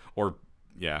everyone, or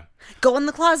go in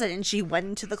the closet, and she went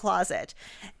into the closet.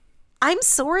 I'm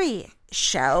sorry,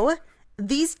 show.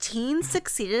 These teens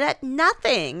succeeded at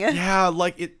nothing. Yeah,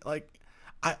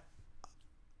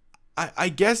 I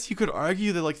guess you could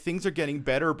argue that like things are getting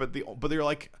better, but they're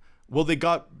like, well, they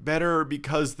got better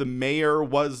because the mayor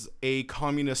was a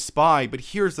communist spy. But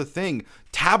here's the thing: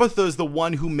 Tabitha's the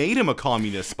one who made him a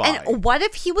communist spy. And what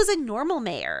if he was a normal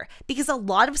mayor? Because a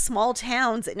lot of small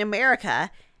towns in America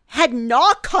had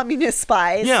not communist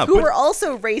spies who were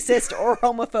also racist or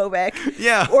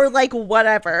homophobic. Or like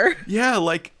whatever. Yeah,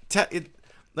 like.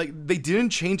 They didn't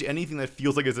change anything that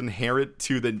feels like is inherent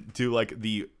to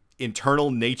the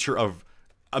internal nature of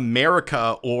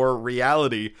America or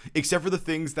reality, except for the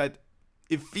things that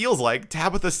it feels like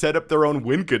Tabitha set up their own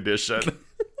win condition.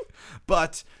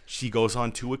 But she goes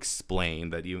on to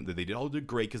explain that they all did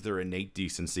great because they're innate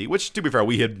decency, which, to be fair,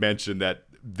 we had mentioned that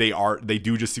they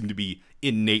do just seem to be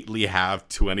innately have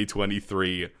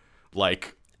 2023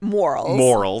 like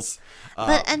morals.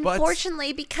 But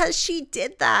unfortunately, because she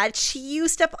did that, she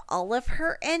used up all of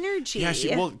her energy.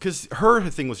 Yeah, because her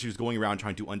thing was she was going around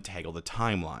trying to untangle the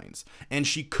timelines, and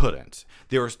she couldn't.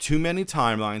 There was too many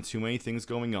timelines, too many things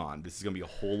going on. This is going to be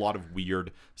a whole lot of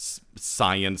weird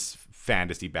science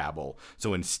fantasy babble.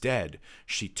 So instead,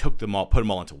 she took them all, put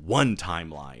them all into one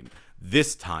timeline.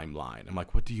 This timeline. I'm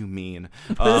like, what do you mean?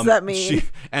 What does that mean?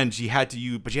 She had to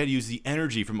use the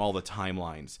energy from all the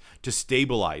timelines to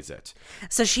stabilize it.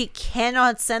 So she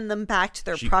cannot send them back to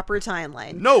their proper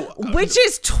timeline. No. Which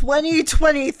is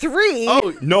 2023.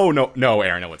 Oh, no,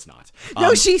 Aaron, no, it's not.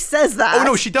 No, she says that. Oh,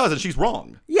 no, she does, and she's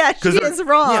wrong. Yeah, she is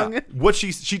wrong. Yeah, what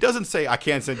she doesn't say, I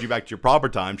can't send you back to your proper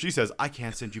time. She says, I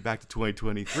can't send you back to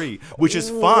 2023, which is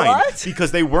fine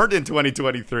because they weren't in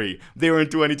 2023. They were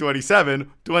in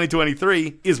 2027. 2023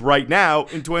 is right now.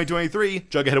 In 2023,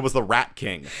 Jughead was the Rat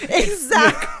King.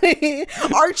 Exactly.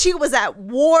 Archie was at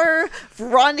war.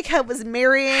 Veronica was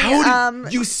marrying.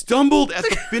 You stumbled at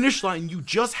the finish line. You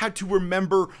just had to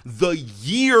remember the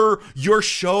year your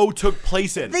show took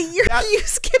place in. The year you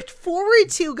skipped forward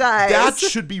to, guys. That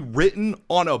should be written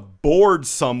on a board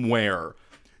somewhere.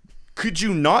 Could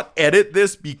you not edit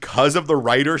this because of the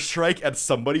writer's strike and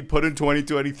somebody put in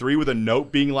 2023 with a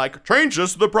note being like, change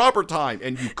this to the proper time?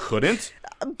 And you couldn't?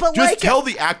 But just tell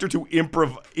the actor to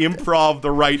improv the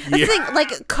right year.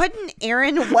 Couldn't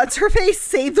Aaron, what's her face,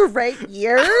 say the right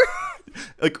year?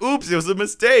 Like, oops, it was a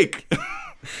mistake.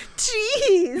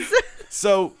 Jeez.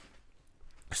 So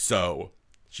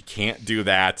she can't do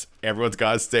that. Everyone's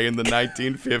got to stay in the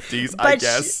 1950s, I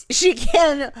guess. She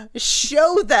can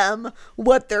show them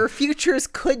what their futures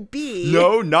could be.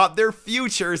 No, not their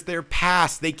futures, their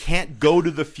past. They can't go to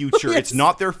the future. Yes. It's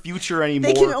not their future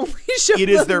anymore. They can only show it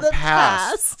is their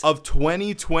past of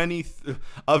 2020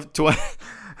 What?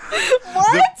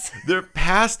 Their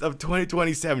past of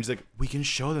 2027. She's like, we can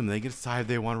show them. They can decide if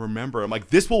they want to remember. I'm like,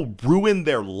 this will ruin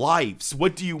their lives.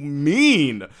 What do you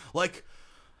mean? Like,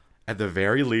 at the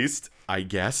very least, I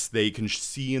guess they can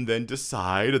see and then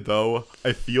decide, though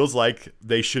it feels like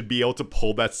they should be able to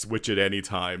pull that switch at any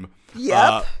time.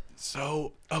 Yep.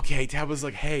 So, okay, Tab was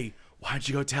like, hey, why don't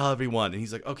you go tell everyone? And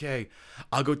he's like, okay,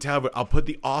 I'll go tell everyone. I'll put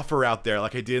the offer out there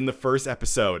like I did in the first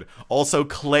episode. Also,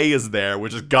 Clay is there,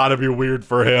 which has got to be weird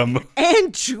for him.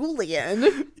 And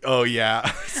Julian. Oh,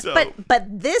 yeah. So. But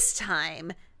this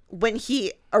time, when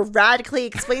he erratically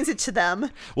explains it to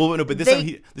them, well, no, but this time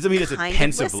he does it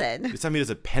pensively. Listen. This time he does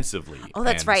it pensively. Oh,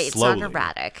 that's right. Slowly. It's not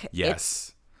erratic. Yes.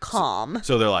 It's calm.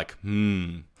 So they're like,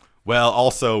 well,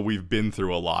 also, we've been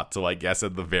through a lot, so I guess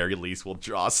at the very least we'll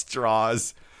draw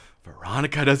straws.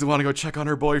 Veronica doesn't want to go check on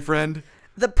her boyfriend.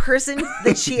 The person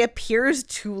that she appears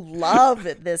to love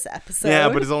this episode. Yeah,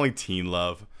 but it's only teen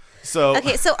love. So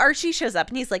okay, so Archie shows up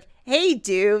and he's like, hey,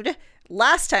 dude,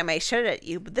 last time I showed it at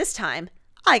you, but this time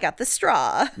I got the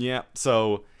straw. Yeah,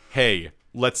 so, hey,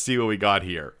 let's see what we got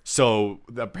here. So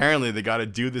apparently they got to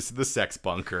do this in the sex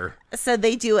bunker. So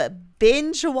they do a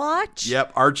binge watch.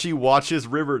 Yep, Archie watches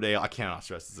Riverdale. I cannot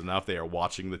stress this enough. They are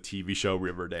watching the TV show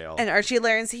Riverdale. And Archie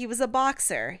learns he was a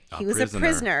boxer. He was a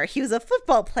prisoner. He was a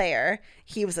football player.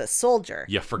 He was a soldier.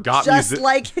 You forgot just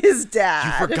like his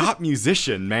dad. You forgot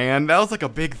musician, man. That was like a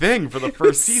big thing for the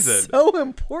first season. So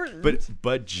important.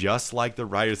 But just like the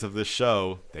writers of this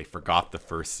show, they forgot the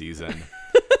first season.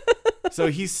 So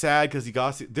he's sad because he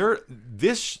got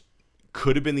this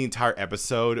could have been the entire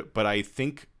episode, but I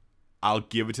think I'll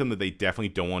give it to them that they definitely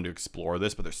don't want to explore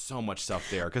this. But there's so much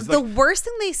stuff there because the worst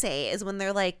thing they say is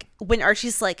when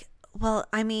Archie's like, well,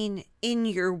 I mean, in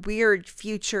your weird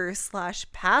future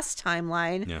 / past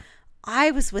timeline, yeah.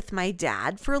 I was with my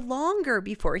dad for longer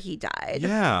before he died.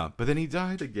 Yeah, but then he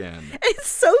died again. It's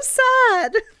so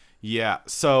sad. Yeah,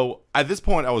 so at this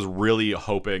point, I was really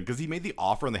hoping, because he made the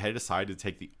offer and they had decided to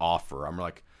take the offer. I'm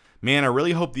like, man, I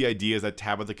really hope the idea is that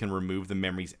Tabitha can remove the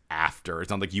memories after.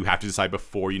 It's not like you have to decide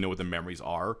before you know what the memories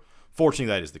are. Fortunately,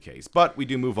 that is the case. But we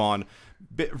do move on.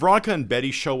 Veronica and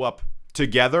Betty show up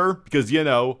together because, you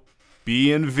know,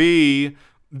 B and V.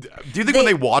 Do you think when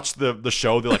they watched the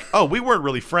show, they're like, oh, we weren't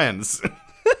really friends?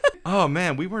 Oh,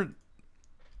 man, we weren't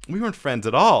friends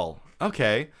at all.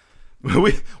 Okay.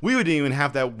 We wouldn't even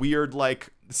have that weird, like,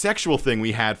 sexual thing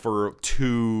we had for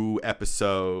 2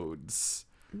 episodes.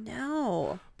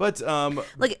 No. But,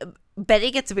 like, Betty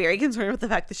gets very concerned with the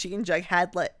fact that she and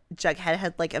Jughead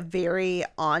had, like, a very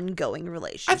ongoing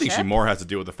relationship. I think she more has to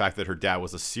do with the fact that her dad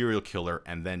was a serial killer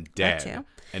and then dead.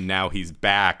 And now he's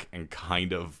back and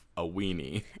kind of a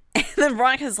weenie. And then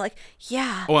Veronica's like,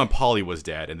 yeah. Oh, and Polly was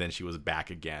dead, and then she was back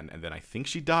again, and then I think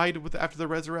she died after the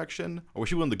resurrection, or was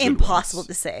she one of the good Impossible ones?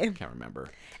 to say. I can't remember.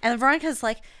 And then Veronica's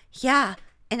like, yeah,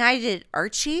 and I did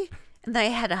Archie, and then I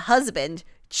had a husband,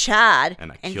 Chad,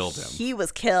 and I killed him. He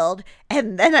was killed,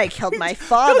 and then I killed my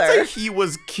father. Don't say he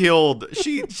was killed.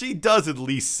 She does at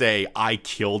least say, I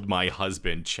killed my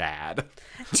husband, Chad.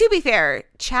 To be fair,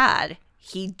 Chad,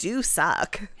 he do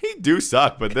suck. He do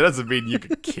suck, but that doesn't mean you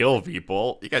can kill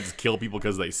people. You can't just kill people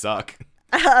because they suck.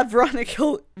 Veronica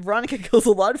kills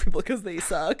a lot of people because they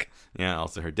suck. Yeah,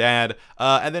 also her dad.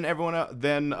 And then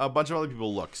then a bunch of other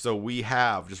people look. So we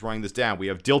have, just writing this down, we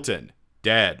have Dilton,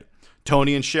 dead.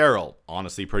 Tony and Cheryl,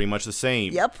 honestly pretty much the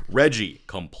same. Yep. Reggie,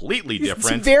 completely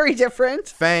different. It's very different.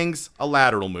 Fangs, a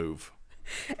lateral move.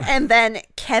 And then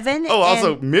Kevin.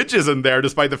 Also Midge isn't there,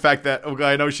 despite the fact that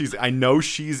I know she's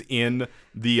in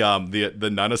the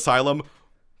nun asylum,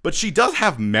 but she does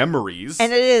have memories.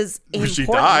 And it is important. She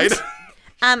died.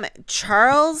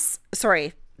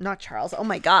 Not Charles. Oh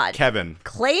my God. Kevin.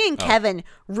 Clay and Kevin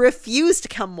refused to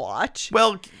come watch.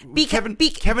 Well, Kevin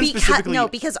specifically. No,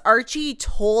 because Archie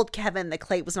told Kevin that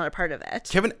Clay was not a part of it.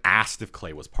 Kevin asked if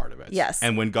Clay was part of it. Yes.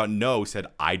 And when got no, said,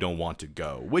 I don't want to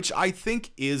go, which I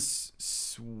think is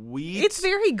sweet. It's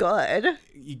very good.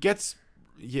 It gets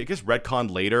retconned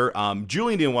later.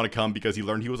 Julian didn't want to come because he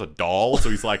learned he was a doll,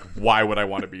 so he's like, why would I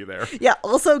want to be there? Yeah,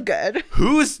 also good.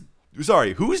 Who's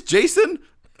Jason?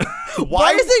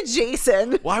 Why is it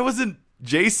Jason? Why wasn't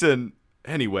Jason?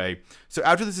 Anyway, so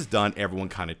after this is done, everyone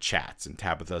kind of chats, and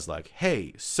Tabitha's like,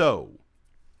 hey, so,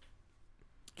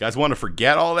 you guys want to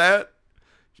forget all that?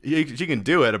 She can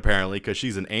do it, apparently, because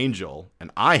she's an angel,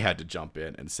 and I had to jump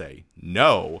in and say,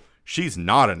 no, she's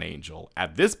not an angel.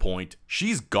 At this point,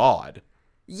 she's God.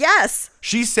 Yes.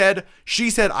 She said,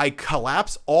 I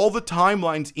collapse all the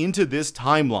timelines into this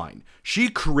timeline. She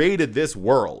created this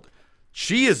world.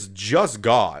 She is just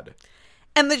God.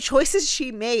 And the choices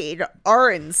she made are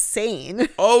insane.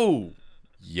 Oh,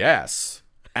 yes.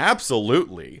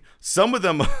 Absolutely. Some of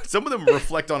them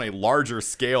reflect on a larger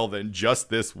scale than just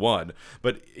this one.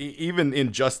 But even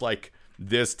in just like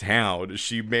this town,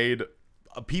 she made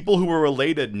people who were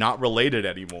related not related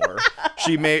anymore.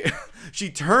 She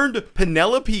turned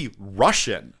Penelope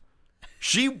Russian.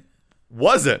 She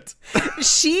wasn't.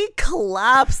 She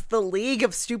collapsed the League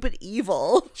of Stupid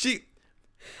Evil.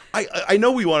 I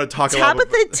know we want to talk about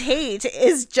Tabitha Tate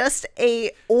is just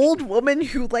a old woman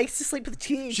who likes to sleep with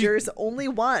teenagers only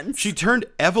once. She turned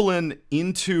Evelyn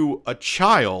into a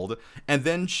child, and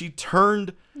then she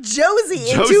turned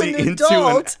Josie into an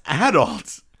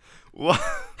adult. Why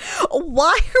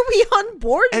are we on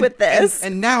board with this?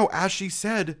 And now, as she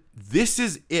said, this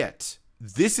is it.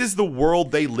 This is the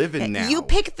world they live in now. You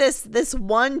picked this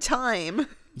one time.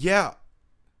 Yeah.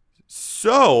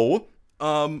 So,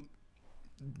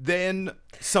 then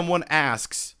someone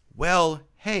asks, well,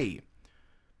 hey,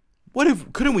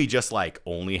 couldn't we just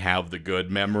only have the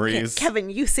good memories? Kevin,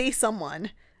 you say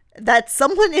someone. That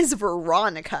someone is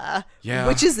Veronica,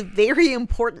 which is very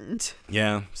important.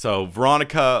 Yeah, so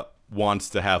Veronica wants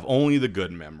to have only the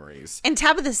good memories. And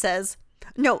Tabitha says,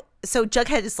 no. So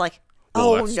Jughead is like,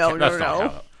 no.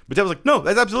 But Tabitha's like, no,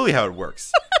 that's absolutely how it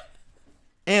works.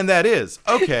 And that is.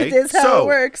 Okay. It is how it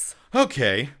works.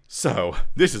 Okay, so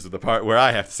this is the part where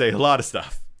I have to say a lot of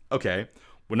stuff. Okay,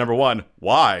 well, number one,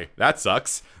 why? That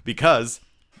sucks. Because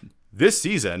this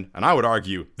season, and I would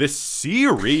argue this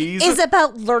series... is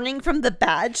about learning from the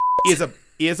bad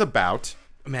is about...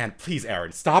 Man, please,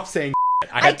 Aaron, stop saying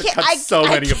I had to cut so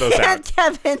many of those out.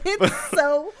 Kevin,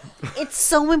 it's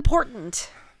so important.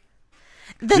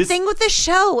 The thing with the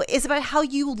show is about how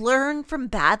you learn from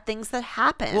bad things that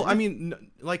happen. Well, I mean,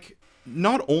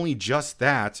 not only just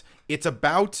that, it's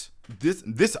about this.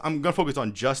 I'm going to focus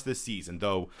on just this season,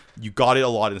 though you got it a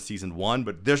lot in season 1,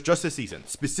 but there's just this season.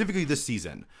 Specifically this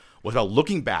season was about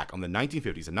looking back on the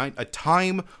 1950s, a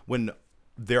time when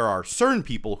there are certain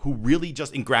people who really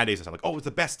just in Grand Days, like, oh, it's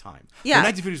the best time. Yeah.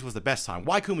 The 1950s was the best time.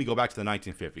 Why couldn't we go back to the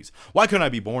 1950s? Why couldn't I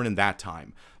be born in that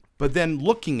time? But then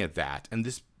looking at that, and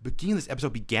this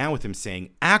episode began with him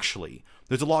saying, actually,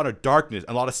 there's a lot of darkness,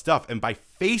 a lot of stuff, and by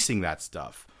facing that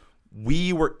stuff,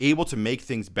 we were able to make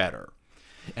things better.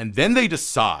 And then they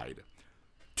decide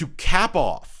to cap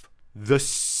off the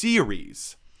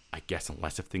series, I guess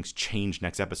unless if things change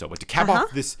next episode, but to cap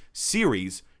off this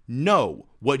series, no,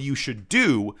 what you should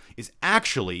do is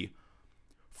actually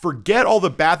forget all the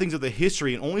bad things of the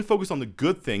history and only focus on the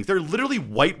good things. They're literally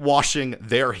whitewashing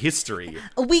their history.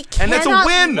 We cannot and that's a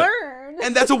win. Learn.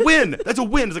 And that's a win. That's a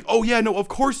win. It's like, oh yeah, no, of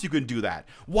course you can do that.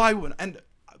 Why would? And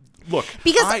look,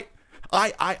 because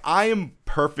I am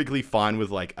perfectly fine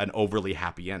with an overly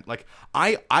happy end.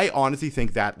 I honestly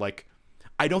think that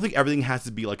I don't think everything has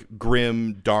to be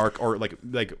grim, dark, or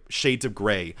like shades of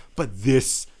gray. But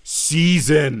this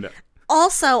season.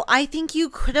 Also, I think you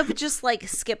could have just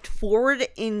skipped forward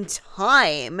in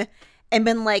time and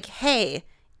been like, hey,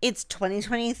 it's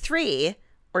 2023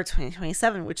 or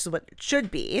 2027, which is what it should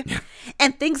be.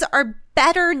 And things are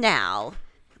better now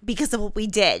because of what we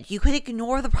did. You could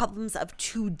ignore the problems of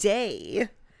today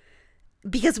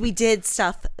because we did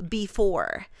stuff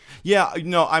before. Yeah,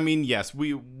 no, I mean, yes,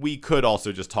 we could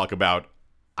also just talk about,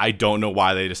 I don't know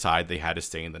why they decided they had to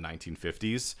stay in the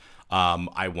 1950s.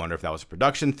 I wonder if that was a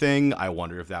production thing. I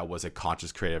wonder if that was a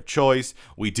conscious creative choice.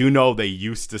 We do know they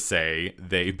used to say,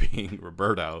 they being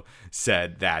Roberto,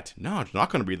 said that, no, it's not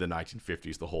going to be the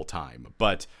 1950s the whole time.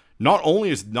 But not only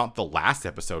is not the last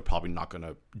episode probably not going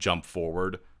to jump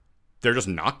forward, they're just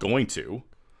not going to.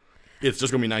 It's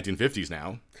just going to be 1950s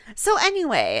now. So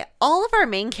anyway, all of our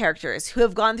main characters who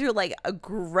have gone through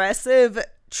aggressive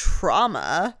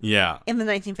trauma in the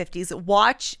 1950s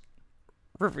watch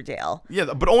Riverdale. Yeah,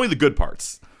 but only the good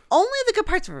parts. Only the good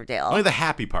parts of Riverdale. Only the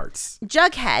happy parts.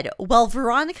 Jughead, while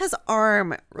Veronica's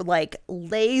arm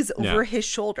lays over his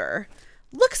shoulder,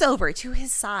 looks over to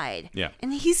his side. Yeah.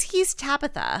 And he sees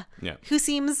Tabitha, who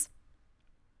seems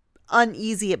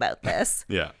uneasy about this.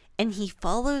 Yeah. And he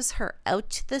follows her out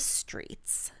to the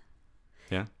streets.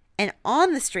 Yeah. And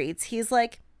on the streets, he's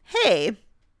like, hey,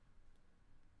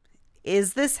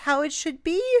 is this how it should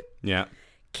be? Yeah.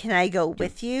 Can I go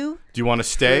with you? Do you want to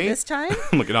stay this time?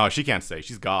 Look, no, she can't stay.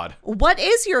 She's God. What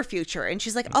is your future? And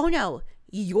she's like, oh no,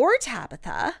 your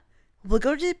Tabitha will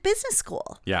go to business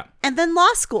school. Yeah. And then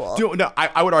law school. No,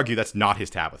 I would argue that's not his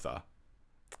Tabitha.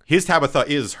 His Tabitha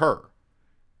is her.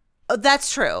 Oh,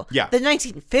 that's true. Yeah. The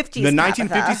 1950s The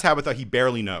 1950s Tabitha he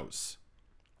barely knows.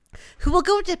 Who will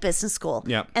go to business school.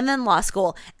 Yeah. And then law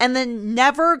school. And then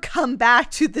never come back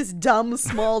to this dumb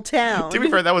small town. To be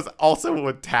fair, that was also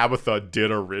what Tabitha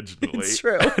did originally. It's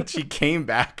true. She came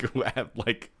back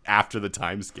after the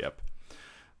time skip.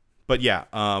 But yeah,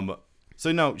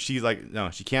 so no, she's like, no,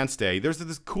 she can't stay. There's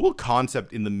this cool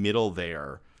concept in the middle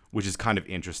there, which is kind of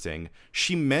interesting.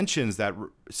 She mentions that,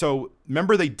 so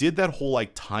remember they did that whole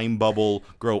time bubble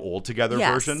grow old together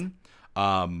version?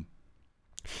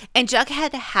 And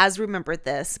Jughead has remembered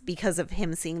this because of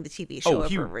him seeing the TV show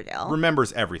of Riverdale.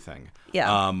 Remembers everything.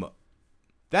 Yeah.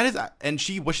 That is, and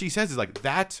what she says is like,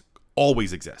 that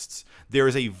always exists. There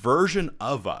is a version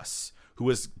of us who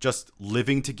is just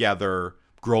living together,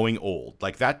 growing old.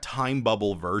 Like, that time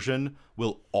bubble version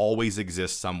will always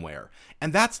exist somewhere.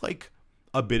 And that's like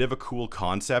a bit of a cool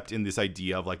concept in this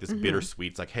idea of like this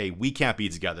bittersweet. It's like, hey, we can't be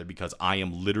together because I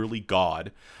am literally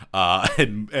God,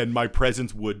 and my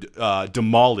presence would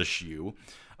demolish you,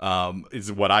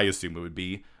 is what I assume it would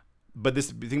be. But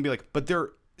this thing be like, but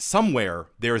somewhere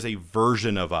there is a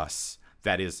version of us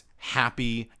that is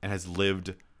happy and has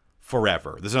lived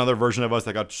forever. There's another version of us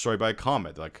that got destroyed by a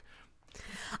comet. Like,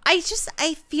 I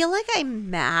feel like I'm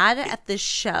mad at the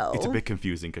show. It's a bit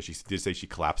confusing because she did say she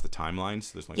collapsed the timelines.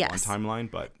 So there's only one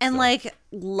timeline, but like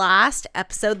last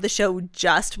episode, the show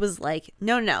just was like,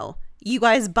 no, you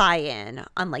guys buy in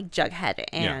on like Jughead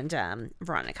and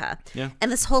Veronica. Yeah.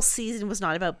 And this whole season was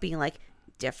not about being like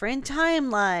different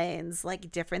timelines,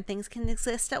 like different things can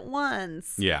exist at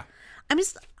once. Yeah. I'm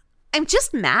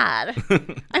just mad.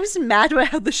 I'm just mad about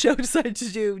how the show decided to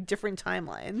do different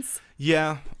timelines.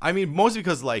 Yeah, I mean, mostly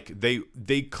because like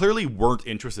they clearly weren't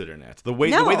interested in it. The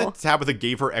way that Tabitha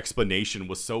gave her explanation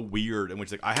was so weird, in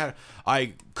which like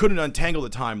I couldn't untangle the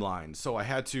timeline, so I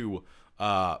had to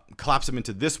collapse them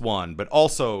into this one. But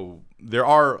also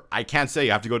I can't say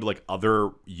you have to go to like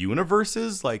other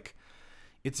universes. Like,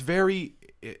 it's very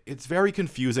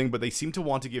confusing, but they seem to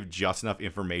want to give just enough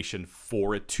information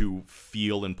for it to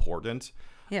feel important.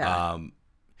 Yeah.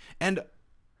 And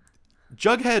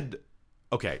Jughead,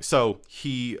 okay, so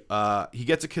he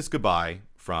gets a kiss goodbye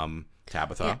from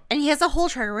Tabitha. Yeah. And he has a whole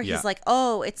trigger where he's like,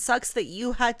 oh, it sucks that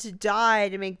you had to die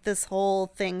to make this whole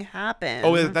thing happen.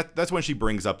 Oh, that's when she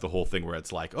brings up the whole thing where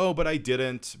it's like, oh, but I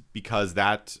didn't because you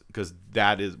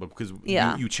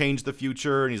changed the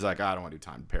future. And he's like, I don't want to do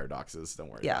time paradoxes. Don't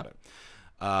worry about it.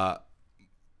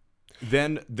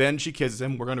 Then she kisses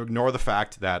him. We're going to ignore the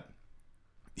fact that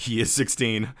he is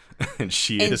 16 and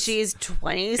she's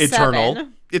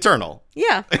 27. Eternal.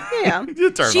 Yeah.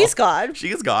 Eternal. She's God. She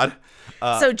is God.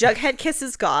 So Jughead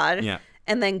kisses God. Yeah.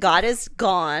 And then God is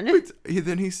gone.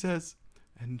 Then he says,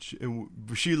 and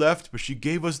she left, but she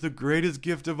gave us the greatest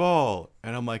gift of all.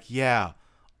 And I'm like, yeah,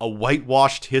 a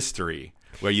whitewashed history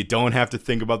where you don't have to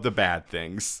think about the bad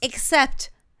things.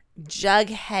 Except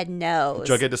Jughead knows.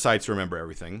 Jughead decides to remember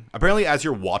everything. Apparently, as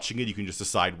you're watching it, you can just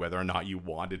decide whether or not you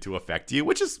want it to affect you,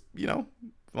 which is,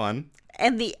 fun.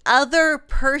 And the other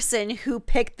person who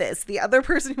picked this, the other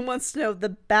person who wants to know the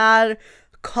bad,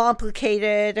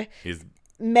 complicated,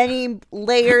 many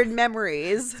layered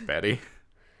memories. It's Betty.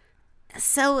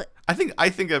 So I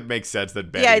think it makes sense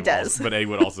that Betty does. But Betty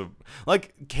would also,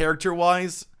 like,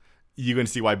 character-wise, you can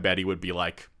see why Betty would be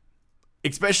like,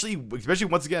 especially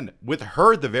once again, with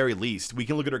her at the very least, we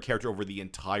can look at her character over the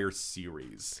entire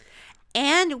series.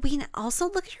 And we can also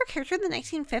look at her character in the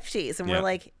 1950s, and we're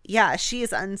like, yeah, she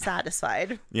is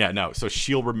unsatisfied. Yeah, no, so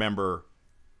she'll remember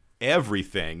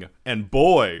everything, and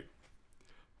boy,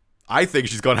 I think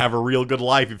she's going to have a real good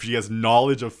life if she has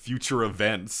knowledge of future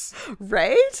events.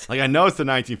 Right? Like, I know it's the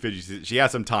 1950s, she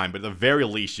has some time, but at the very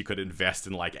least, she could invest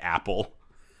in, like, Apple.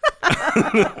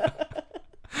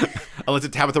 Unless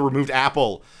it's Tabitha removed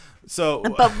Apple.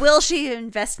 But will she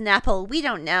invest in Apple? We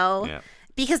don't know. Yeah.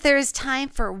 Because there is time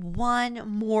for one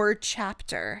more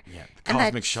chapter. Yeah, the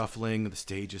cosmic shuffling, the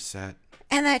stage is set.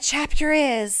 And that chapter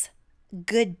is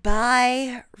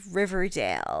Goodbye,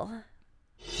 Riverdale.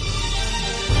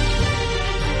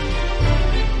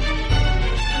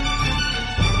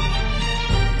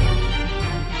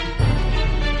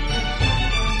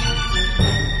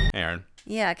 Aaron.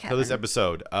 Yeah, Kevin. So this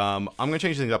episode, I'm going to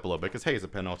change things up a little bit because, hey, it's a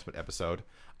penultimate episode.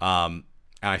 And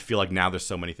I feel like now there's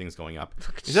so many things going up.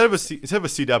 Instead of a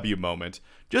CW moment,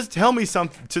 just tell me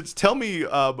something. Just tell me.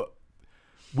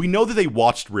 We know that they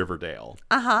watched Riverdale.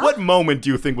 What moment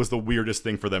do you think was the weirdest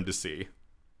thing for them to see?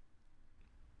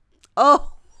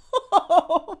 Oh,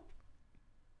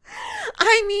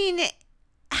 I mean,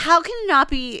 how can it not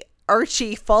be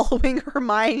Archie following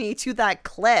Hermione to that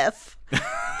cliff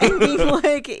and being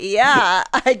like, "Yeah,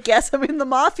 I guess I'm in the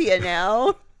mafia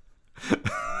now."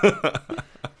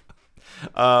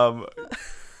 I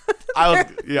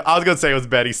was gonna say it was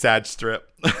Betty's sad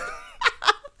strip.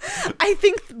 I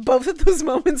think both of those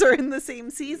moments are in the same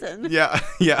season. Yeah,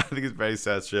 I think it's Betty's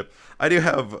sad strip. I do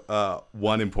have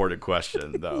one important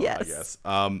question though. Yes.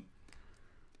 I guess.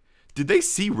 Did they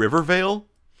see Rivervale?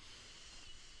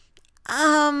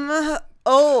 What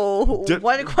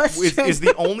a question. Is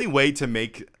the only way to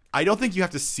make. I don't think you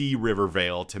have to see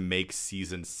Rivervale to make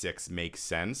season 6 make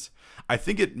sense. I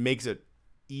think it makes it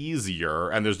easier,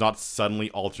 and there's not suddenly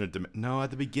alternate. No, at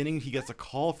the beginning he gets a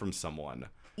call from someone.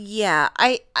 Yeah,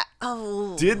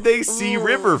 Did they see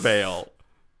Rivervale?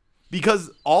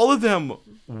 because all of them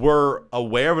were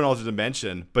aware of an alternate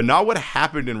dimension, but not what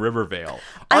happened in Riverdale.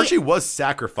 Archie was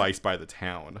sacrificed by the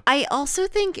town. I also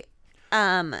think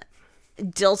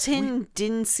Dilton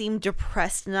didn't seem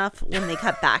depressed enough when they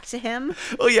cut back to him.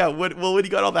 Oh yeah, when he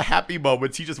got all the happy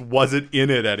moments, he just wasn't in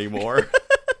it anymore.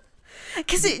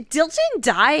 Because Dilton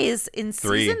dies in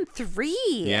season 3.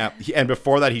 Yeah, and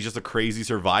before that, he's just a crazy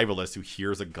survivalist who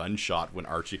hears a gunshot when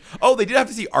Archie... Oh, they did have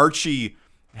to see Archie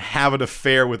have an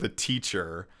affair with a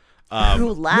teacher.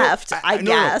 Who left, I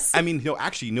guess. No. I mean, no,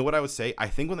 actually, you know what I would say? I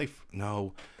think when they...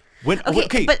 No.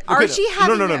 Archie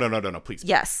having... No, please.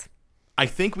 Yes. I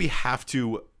think we have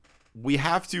to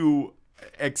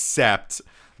accept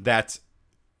that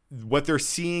what they're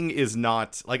seeing is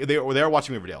not like they're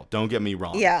watching Riverdale. Don't get me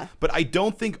wrong. Yeah. But I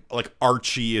don't think like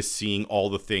Archie is seeing all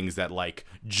the things that like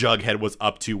Jughead was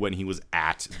up to when he was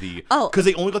at the because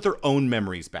they only got their own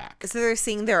memories back. So they're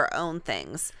seeing their own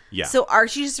things. Yeah. So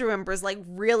Archie just remembers like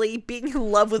really being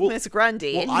in love with Miss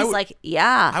Grundy, and he's like,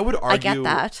 "Yeah, I would argue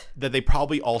that they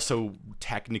probably also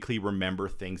technically remember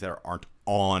things that aren't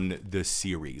on the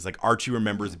series. Like Archie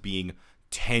remembers being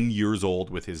 10 years old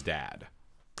with his dad.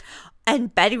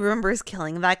 And Betty remembers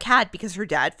killing that cat because her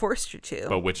dad forced her to.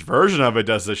 But which version of it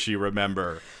does she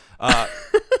remember?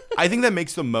 I think that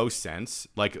makes the most sense,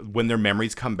 like when their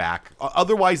memories come back.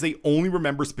 Otherwise, they only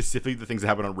remember specifically the things that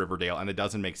happened on Riverdale, and it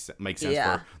doesn't make sense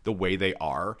for the way they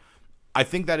are. I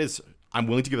think that is, I'm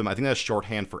willing to give them, I think that's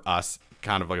shorthand for us,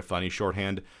 kind of like a funny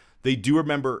shorthand. They do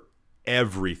remember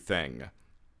everything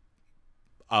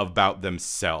about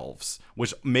themselves,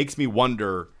 which makes me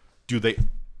wonder, do they...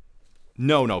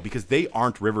 No, because they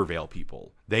aren't Riverdale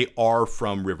people. They are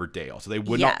from Riverdale, so they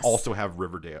would not also have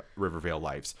Riverdale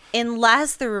lives.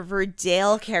 Unless the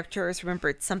Riverdale characters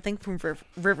remembered something from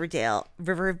Riverdale,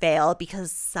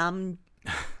 because some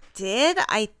did,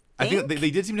 I think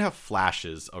they did seem to have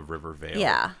flashes of Riverdale.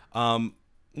 Yeah.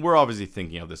 We're obviously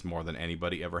thinking of this more than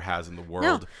anybody ever has in the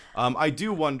world. No. I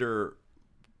do wonder,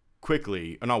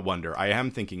 quickly, or not wonder, I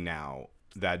am thinking now,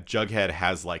 that Jughead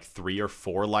has like 3 or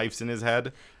 4 lives in his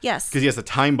head. Yes. Because he has a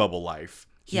time bubble life.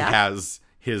 He has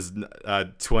his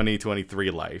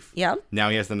 2023 life. Yeah. Now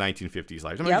he has the 1950s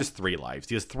life. I mean, just 3 lives.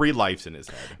 He has 3 lives in his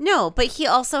head. No, but he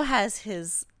also has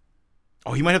his...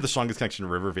 Oh, he might have the strongest connection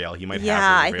to Riverdale. He might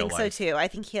have Riverdale I think so too. I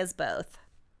think he has both.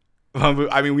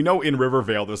 I mean, we know in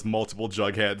Riverdale there's multiple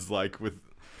Jugheads, like with...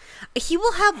 He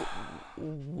will have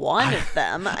one of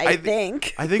them, I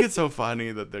think. I think it's so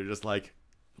funny that they're just like,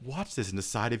 watch this and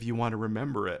decide if you want to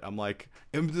remember it. I'm like,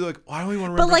 and they're like, why don't we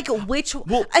want to remember? But like, which?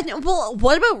 Well,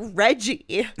 what about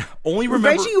Reggie? Only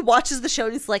remember Reggie watches the show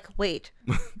and he's like, wait,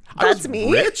 that's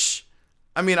me. Rich?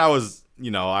 I mean, I was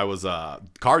a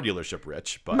car dealership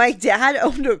rich, but my dad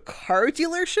owned a car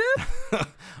dealership.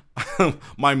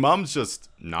 My mom's just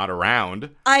not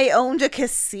around. I owned a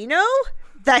casino.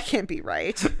 That can't be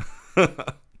right.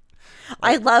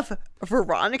 I love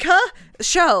Veronica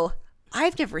show.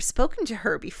 I've never spoken to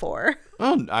her before.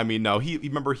 Oh, I mean, no. He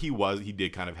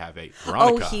did kind of have a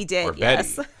Veronica. Oh, he did. Or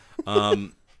yes.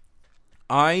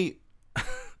 Betty.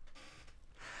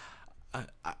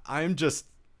 I'm just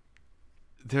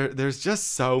there's just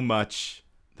so much.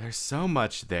 There's so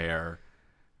much there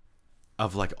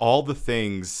of like all the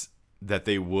things that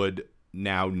they would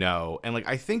now know, and like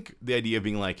I think the idea of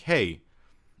being like, hey,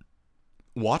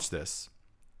 watch this.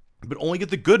 But only get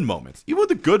the good moments. Even with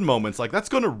the good moments, like that's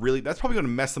probably gonna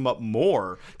mess them up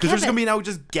more because there's gonna be now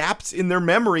just gaps in their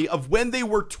memory of when they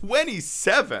were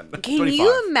 27. Can 25.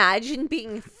 you imagine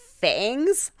being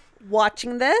Fangs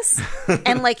watching this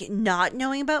and like not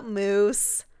knowing about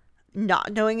Moose,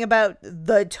 not knowing about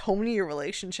the Tony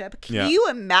relationship? Can you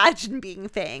imagine being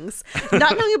Fangs,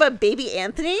 not knowing about baby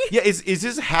Anthony? Yeah, is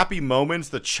his happy moments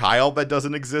the child that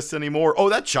doesn't exist anymore? Oh,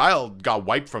 that child got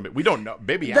wiped from it. We don't know.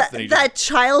 Baby Anthony. That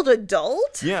child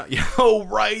adult? Yeah. Oh,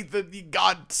 right. That he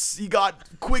got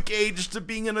quick age to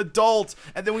being an adult,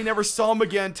 and then we never saw him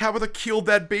again. Tabitha killed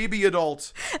that baby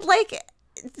adult. Like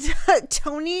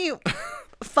Tony.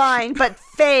 Fine, but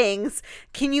Fangs,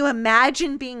 can you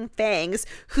imagine being Fangs,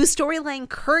 whose storyline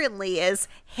currently is,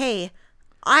 hey,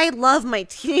 I love my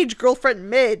teenage girlfriend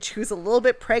Midge, who's a little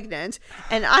bit pregnant,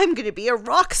 and I'm going to be a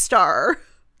rock star.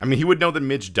 I mean, he would know that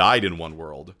Midge died in one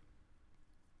world.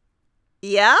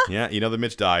 Yeah? Yeah, you know that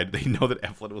Mitch died. They know that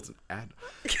Eflin was an ad.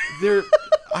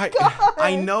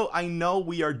 I know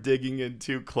we are digging in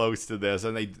too close to this,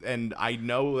 and I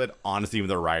know that honestly, even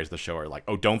the writers of the show are like,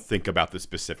 oh, don't think about the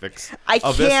specifics. I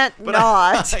can't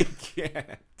not. I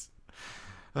can't.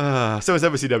 So it's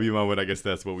FCW moment. I guess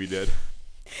that's what we did.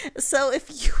 So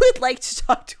if you would like to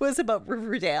talk to us about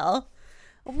Riverdale,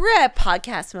 we're at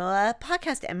Podcast MOA,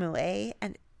 Podcast MOA,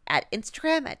 and at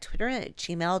Instagram, at Twitter, and at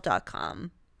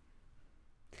gmail.com.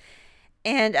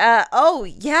 And,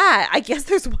 I guess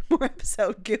there's one more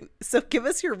episode. So give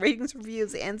us your ratings,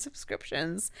 reviews, and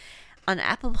subscriptions on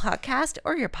Apple Podcast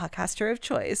or your podcaster of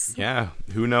choice. Yeah,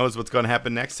 who knows what's going to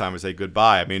happen next time I say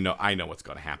goodbye. I mean, no, I know what's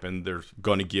going to happen. They're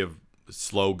going to give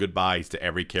slow goodbyes to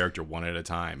every character one at a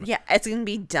time. Yeah, it's going to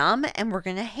be dumb, and we're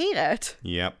going to hate it.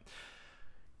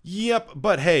 Yep,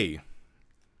 but hey,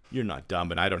 you're not dumb,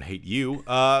 and I don't hate you,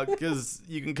 because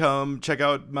you can come check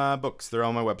out my books. They're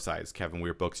on my website,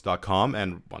 kevinweirbooks.com,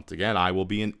 and once again, I will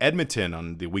be in Edmonton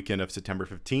on the weekend of September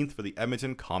 15th for the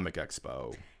Edmonton Comic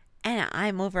Expo. And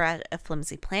I'm over at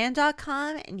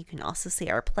aflimsyplan.com, and you can also see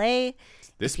our play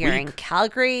this week. You're in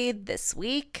Calgary this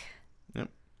week. Yep.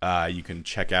 You can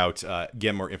check out,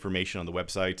 get more information on the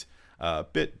website,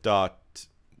 bit.ly.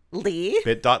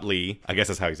 I guess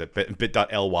that's how you said it.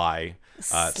 bit.ly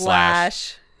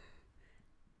slash.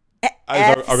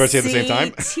 Are we going to say it at the same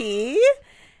time? FCT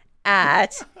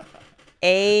at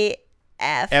AFP.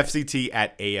 FCT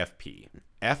at AFP.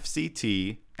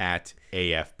 FCT at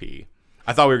AFP.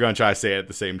 I thought we were going to try to say it at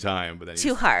the same time, but then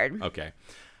too hard. Okay.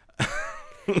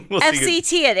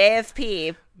 FCT at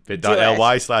AFP.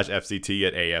 bit.ly slash FCT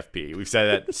at AFP. We've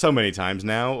said that so many times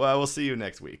now. We'll see you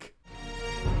next week.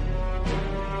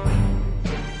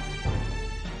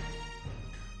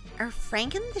 Are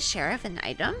Frank and the sheriff an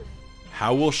item?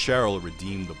 How will Cheryl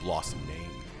redeem the Blossom name?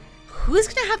 Who's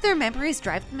going to have their memories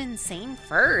drive them insane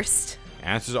first?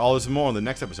 Answers to all this and more on the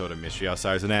next episode of Mystery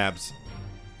Outsiders and Abs.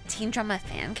 Teen Drama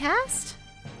Fancast?